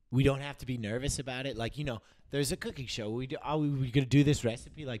don't have to be nervous about it. Like, there's a cooking show. We're going to do this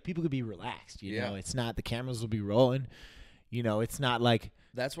recipe. Like people could be relaxed, you know. It's not the cameras will be rolling. It's not like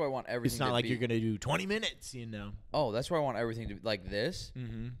that's why I want everything. It's not like you're going to do 20 minutes, Oh, that's why I want everything to be like this.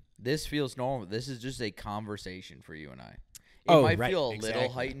 This feels normal. This is just a conversation for you and I. It might feel a little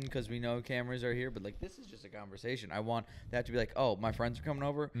heightened because we know cameras are here, but like this is just a conversation. I want that to be like, oh, my friends are coming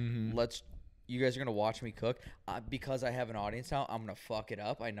over. You guys are going to watch me cook. Because I have an audience now, I'm going to fuck it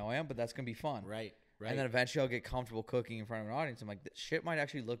up. I know I am, but that's going to be fun. Right. And then eventually I'll get comfortable cooking in front of an audience. I'm like, this shit might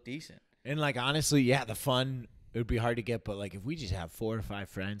actually look decent. And like, honestly, yeah, the fun, it would be hard to get, but like if we just have 4 or 5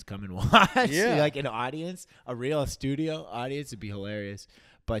 friends come and watch, like an audience, a real studio audience, it'd be hilarious.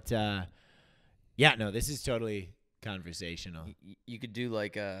 But yeah, no, this is totally conversational. You could do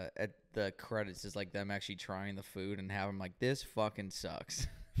like at the credits is like them actually trying the food and have them like, this fucking sucks.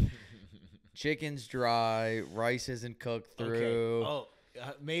 Chicken's dry, rice isn't cooked through. Okay. Oh,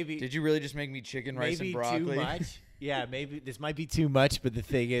 maybe. Did you really just make me chicken, rice, and broccoli? Maybe too much. Yeah, maybe this might be too much, but the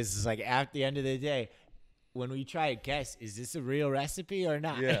thing is like at the end of the day, when we try to guess, is this a real recipe or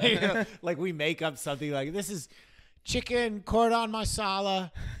not? Yeah. Like we make up something like this is chicken cordon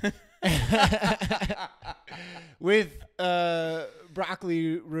masala with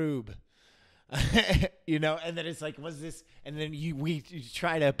broccoli rube. And then it's like, what's this? And then we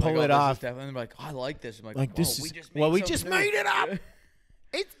try to pull it off. And they're like, oh, I like this. I'm like this is, we just made it up.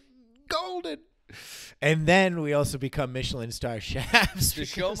 It's golden. And then we also become Michelin star chefs. The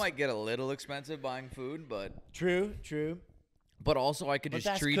show might get a little expensive buying food, but true. But also, I could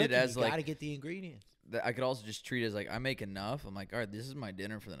just treat it as you like, gotta get the ingredients. I could also just treat it as like I make enough. I'm like, all right, this is my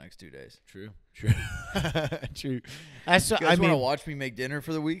dinner for the next 2 days. True. That's you guys want to watch me make dinner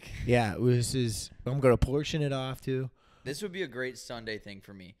for the week? Yeah, I'm gonna portion it off too. This would be a great Sunday thing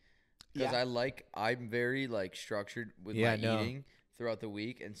for me because I'm very like structured with my eating throughout the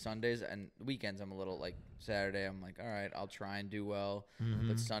week, and Sundays and weekends I'm a little like Saturday. I'm like, all right, I'll try and do well,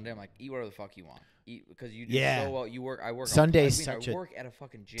 but Sunday I'm like, eat whatever the fuck you want. Eat because you do so well. You work. I work. Sunday's I work at a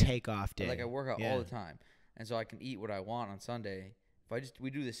fucking gym. Takeoff day. Like I work out all the time, and so I can eat what I want on Sunday. If we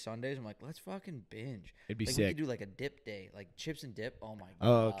do this Sundays, I'm like, let's fucking binge. It'd be like, sick. We could do like a dip day, like chips and dip. Oh my god.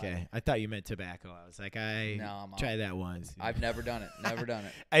 Oh, okay. I thought you meant tobacco. I was like, tried that once. I've never done it. Never done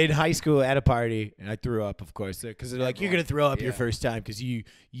it. In high school at a party, and I threw up, of course, because they're like, you're gonna throw up your first time because you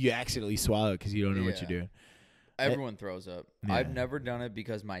accidentally swallow it because you don't know what you're doing. Everyone throws up. Yeah. I've never done it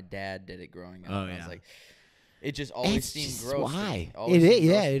because my dad did it growing up. Oh, I was like, it just always seemed gross. Why? It is.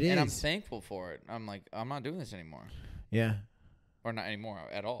 Yeah, it is. And I'm thankful for it. I'm like, I'm not doing this anymore. Yeah. Or not anymore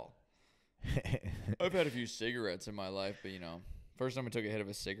at all. I've had a few cigarettes in my life, but first time I took a hit of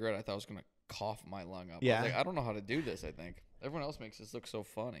a cigarette, I thought I was gonna cough my lung up. Yeah. I was like, I don't know how to do this. I think everyone else makes this look so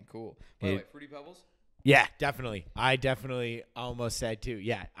fun and cool. By the way, Fruity Pebbles. Yeah, definitely. I definitely almost said too.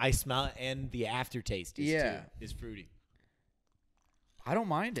 Yeah, I smell it, and the aftertaste is fruity. I don't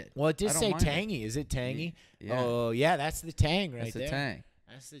mind it. Well, it did say tangy. Is it tangy? Yeah. Oh, yeah, that's the tang right there. That's the tang.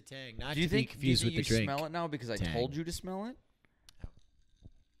 That's the tang. Not do you to be confused with the drink. Do you smell it now because I told you to smell it?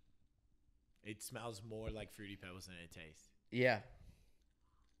 It smells more like Fruity Pebbles than it tastes. Yeah.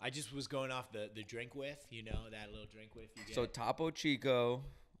 I just was going off the drink whiff, that little drink whiff you get. So Topo Chico,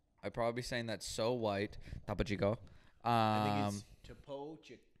 I'd probably be saying that's so white. Topo Chico. I think it's Topo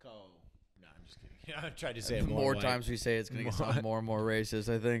Chico. No, I'm just kidding. I tried to say it more. The more times we say it, it's going to get more and more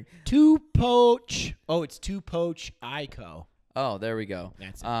racist, I think. Two-poach. Oh, it's two-poach Ico. Oh, there we go.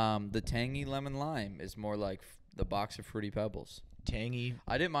 That's it. The tangy lemon lime is more like the box of Fruity Pebbles. Tangy.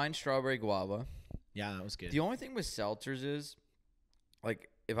 I didn't mind strawberry guava. Yeah, that was good. The only thing with seltzers is, like,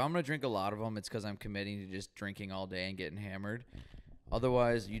 if I'm going to drink a lot of them, it's because I'm committing to just drinking all day and getting hammered.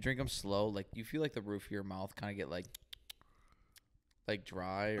 Otherwise, you drink them slow. Like, you feel like the roof of your mouth kind of get, like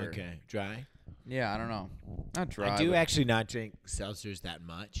dry. Okay, dry? Yeah, I don't know. Not dry. I do actually not drink seltzers that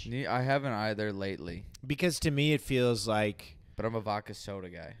much. I haven't either lately. Because to me, it feels like... But I'm a vodka soda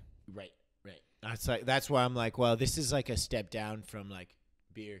guy. Right. That's why I'm like, well, this is like a step down from like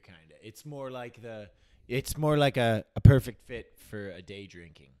beer kind of. It's more like a perfect fit for a day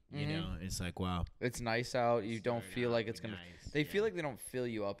drinking. You know, it's like, wow, it's nice out. You don't feel like it's gonna. Nice. They feel like they don't fill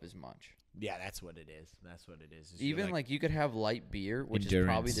you up as much. Yeah, that's what it is. Even like you could have light beer, which is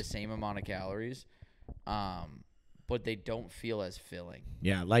probably the same amount of calories, but they don't feel as filling.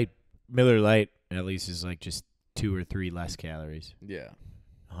 Yeah, Miller Lite at least is like just 2 or 3 less calories. Yeah,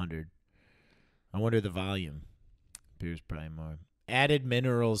 100. I wonder the volume. Beer's probably more. Added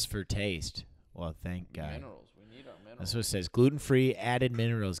minerals for taste. Well, thank God. Minerals. We need our minerals. That's what it says. Gluten-free added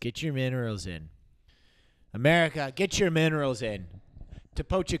minerals. Get your minerals in. America, get your minerals in. To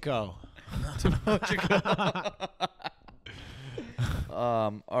Pochico.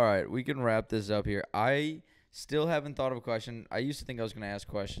 All right, we can wrap this up here. I still haven't thought of a question. I used to think I was going to ask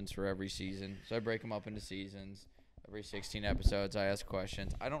questions for every season, so I break them up into seasons. Every 16 episodes, I ask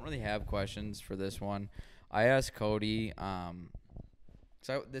questions. I don't really have questions for this one. I asked Cody,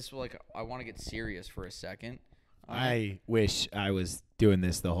 so I want to get serious for a second. I wish I was doing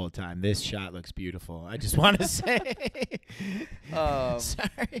this the whole time. This shot looks beautiful. I just want to say.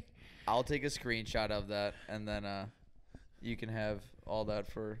 Sorry. I'll take a screenshot of that, and then you can have all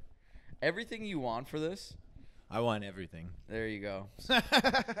that for everything you want for this. I want everything. There you go.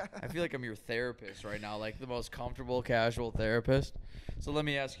 I feel like I'm your therapist right now, like the most comfortable, casual therapist. So let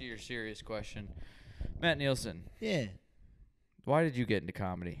me ask you your serious question. Matt Nielsen. Yeah. Why did you get into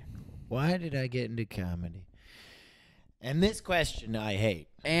comedy? Why did I get into comedy? And this question I hate.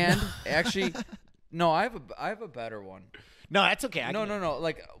 And actually, no, I have a better one. No, that's okay. No.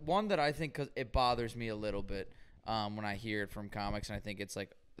 Like one that I think, 'cause it bothers me a little bit when I hear it from comics, and I think it's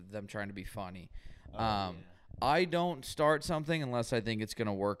like them trying to be funny. Yeah. I don't start something unless I think it's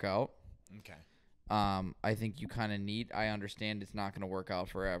gonna work out. Okay. I think you kind of need. I understand it's not gonna work out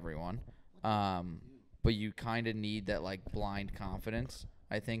for everyone. But you kind of need that like blind confidence.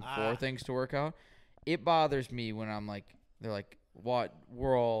 I think for things to work out. It bothers me when I'm like, they're like, what?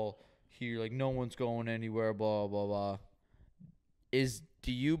 We're all here, like no one's going anywhere, blah blah blah.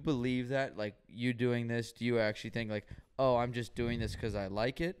 Do you believe that? Like you doing this? Do you actually think like, oh, I'm just doing this because I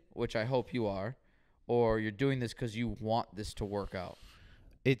like it, which I hope you are, or you're doing this because you want this to work out?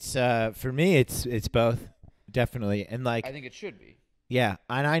 It's for me, it's both, definitely, and like I think it should be. Yeah,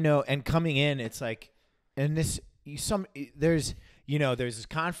 and I know, and coming in, it's like, and there's this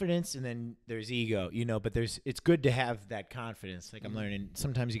confidence, and then there's ego, but it's good to have that confidence. Like I'm learning,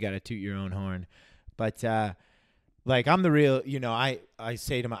 sometimes you got to toot your own horn, but like I'm the real, I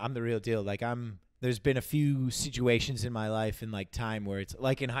say to I'm the real deal. Like there's been a few situations in my life and like time where it's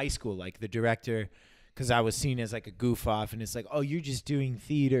like in high school, like the director, because I was seen as like a goof off, and it's like, oh, you're just doing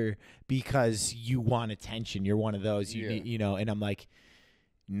theater because you want attention. You're one of those, and I'm like,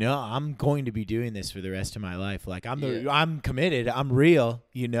 no, I'm going to be doing this for the rest of my life. Like I'm committed. I'm real.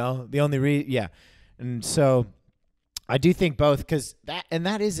 The only and so I do think both, because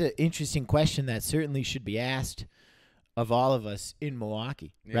that is an interesting question that certainly should be asked of all of us in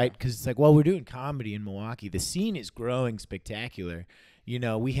Milwaukee, right? Because it's like, well, we're doing comedy in Milwaukee. The scene is growing spectacular.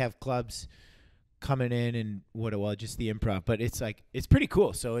 We have clubs coming in and just the improv, but it's like, it's pretty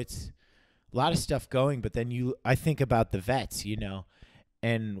cool. So it's a lot of stuff going, but then I think about the vets,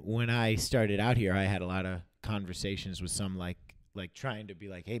 and when I started out here, I had a lot of conversations with some like trying to be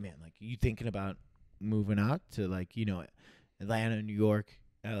like, hey man, like you thinking about moving out to like, Atlanta, New York,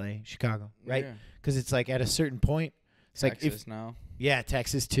 LA, Chicago, right? Because it's like at a certain point, it's Texas like now. Yeah,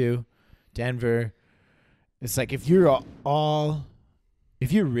 Texas too, Denver. It's like if you're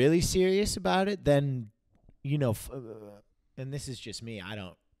if you're really serious about it, then, and this is just me, I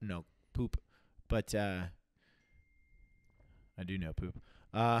don't know poop, but I do know poop.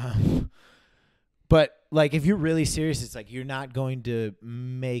 But like if you're really serious, it's like you're not going to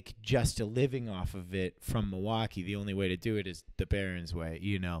make just a living off of it from Milwaukee. The only way to do it is the Barons way,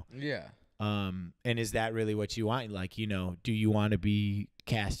 Yeah. And is that really what you want? Like, do you want to be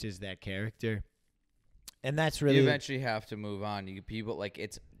cast as that character? And that's really, you eventually have to move on. People like,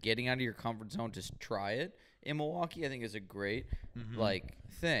 it's getting out of your comfort zone to try it in Milwaukee, I think is a great like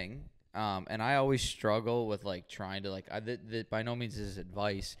thing. And I always struggle with like trying to like, by no means is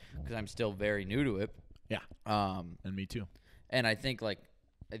advice because I'm still very new to it. Yeah. And me too. And I think like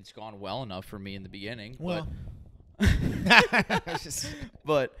it's gone well enough for me in the beginning. Well,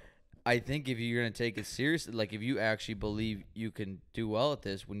 but I think if you're going to take it seriously, like if you actually believe you can do well at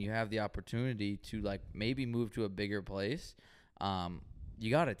this, when you have the opportunity to like maybe move to a bigger place, you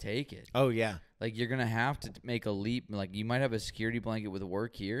got to take it. Oh yeah. Like you're going to have to make a leap. Like you might have a security blanket with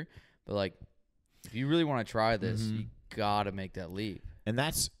work here, but like if you really want to try this, you got to make that leap. And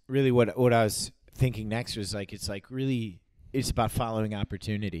that's really what I was thinking next was like, it's like really, it's about following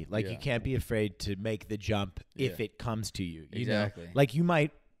opportunity. Like you can't be afraid to make the jump if it comes to you. You Exactly. know? Like you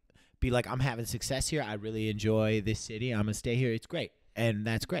might be like, I'm having success here. I really enjoy this city. I'm going to stay here. It's great. And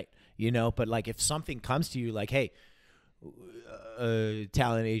that's great. But like if something comes to you like, hey,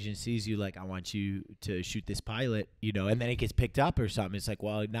 talent agencies you like, I want you to shoot this pilot, and then it gets picked up or something. It's like,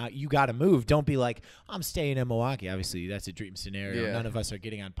 well, now you got to move. Don't be like, I'm staying in Milwaukee. Obviously, that's a dream scenario. Yeah. None of us are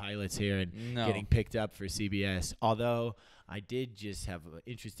getting on pilots here and No. getting picked up for CBS. Although I did just have an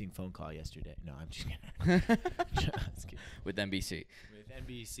interesting phone call yesterday. No, I'm just kidding. Just kidding. With NBC. With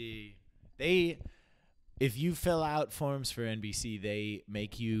NBC, if you fill out forms for NBC, they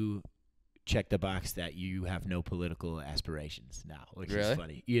make you check the box that you have no political aspirations now, which is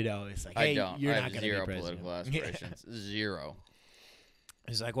funny. It's like, hey, you're not going to be president. Political aspirations. Zero.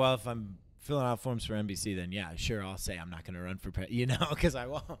 It's like, well, if I'm filling out forms for NBC, then yeah, sure, I'll say I'm not going to run for president, because I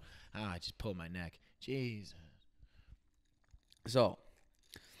won't. I just pulled my neck. Jesus. So,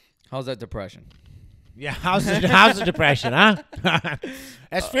 how's that depression? Yeah, how's the depression, huh?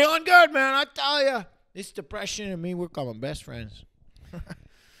 It's feeling good, man. I tell you, this depression and me, we're becoming best friends.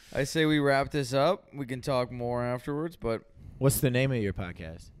 I say we wrap this up. We can talk more afterwards, but what's the name of your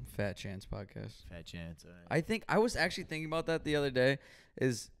podcast? Fat Chance Podcast. Fat Chance. I think I was actually thinking about that the other day.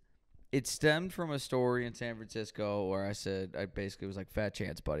 It stemmed from a story in San Francisco where I basically was like Fat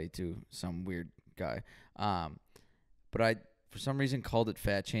Chance buddy to some weird guy. But I for some reason called it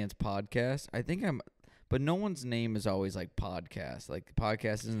Fat Chance Podcast. But no one's name is always like podcast. Like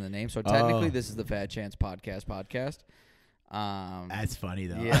podcast isn't the name. So technically this is the Fat Chance Podcast. That's funny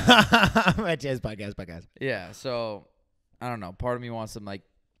though. Yeah. Fat Chance Podcast. Yeah. So I don't know. Part of me wants to like.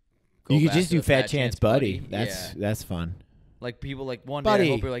 You could just do Fat Chance Buddy. That's fun. Like people like one Buddy. day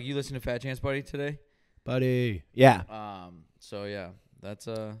I hope you're like, you listen to Fat Chance Buddy today? Buddy. Yeah. So yeah, that's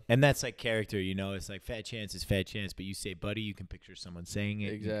and that's like character, it's like Fat Chance is Fat Chance, but you say buddy, you can picture someone saying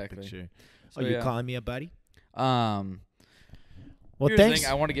it. Exactly. So you're calling me a buddy? Well, thanks. The thing,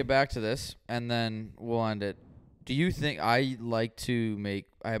 I want to get back to this and then we'll end it. Do you think I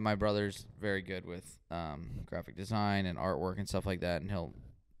have my brother's very good with graphic design and artwork and stuff like that, and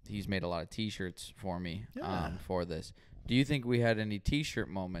he's made a lot of T-shirts for me for this. Do you think we had any T-shirt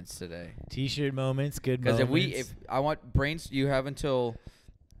moments today? T-shirt moments, good moments. Because if I want you have until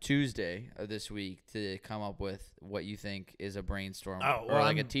Tuesday of this week to come up with what you think is a brainstorm or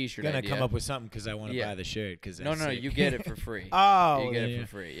like a T-shirt idea. I'm gonna come up with something because I want to buy the shirt. No, you get it for free. You get it for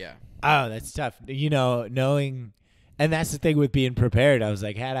free. Yeah. Oh, that's tough. Knowing, and that's the thing with being prepared. I was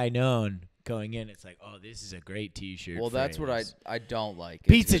like, had I known going in, it's like, oh, this is a great T-shirt. Well, that's what I don't like.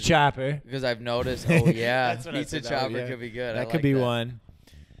 Pizza chopper. Because I've noticed. Oh yeah, pizza said, chopper could be good. That could be one.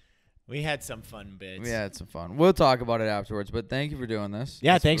 We had some fun bits. We had some fun. We'll talk about it afterwards. But thank you for doing this.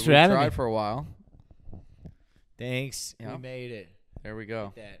 Yeah, thanks for having me. We tried for a while. Thanks. Yep. We made it. There we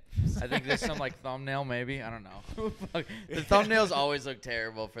go. I think there's some like thumbnail maybe. I don't know. The thumbnails always look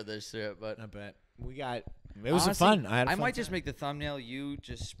terrible for this shit, but I bet it was honestly, fun. I might just make the thumbnail you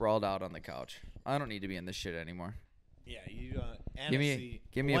just sprawled out on the couch. I don't need to be in this shit anymore. Yeah, you.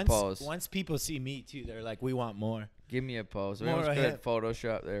 Give me a pose. Once people see me too, they're like, we want more. Give me a pose. Everyone's good at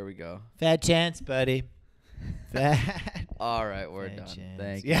Photoshop. There we go. Fat Chance, buddy. All right, we're done. Chance.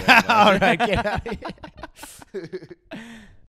 Thank you. Yeah. All right. Get out of here.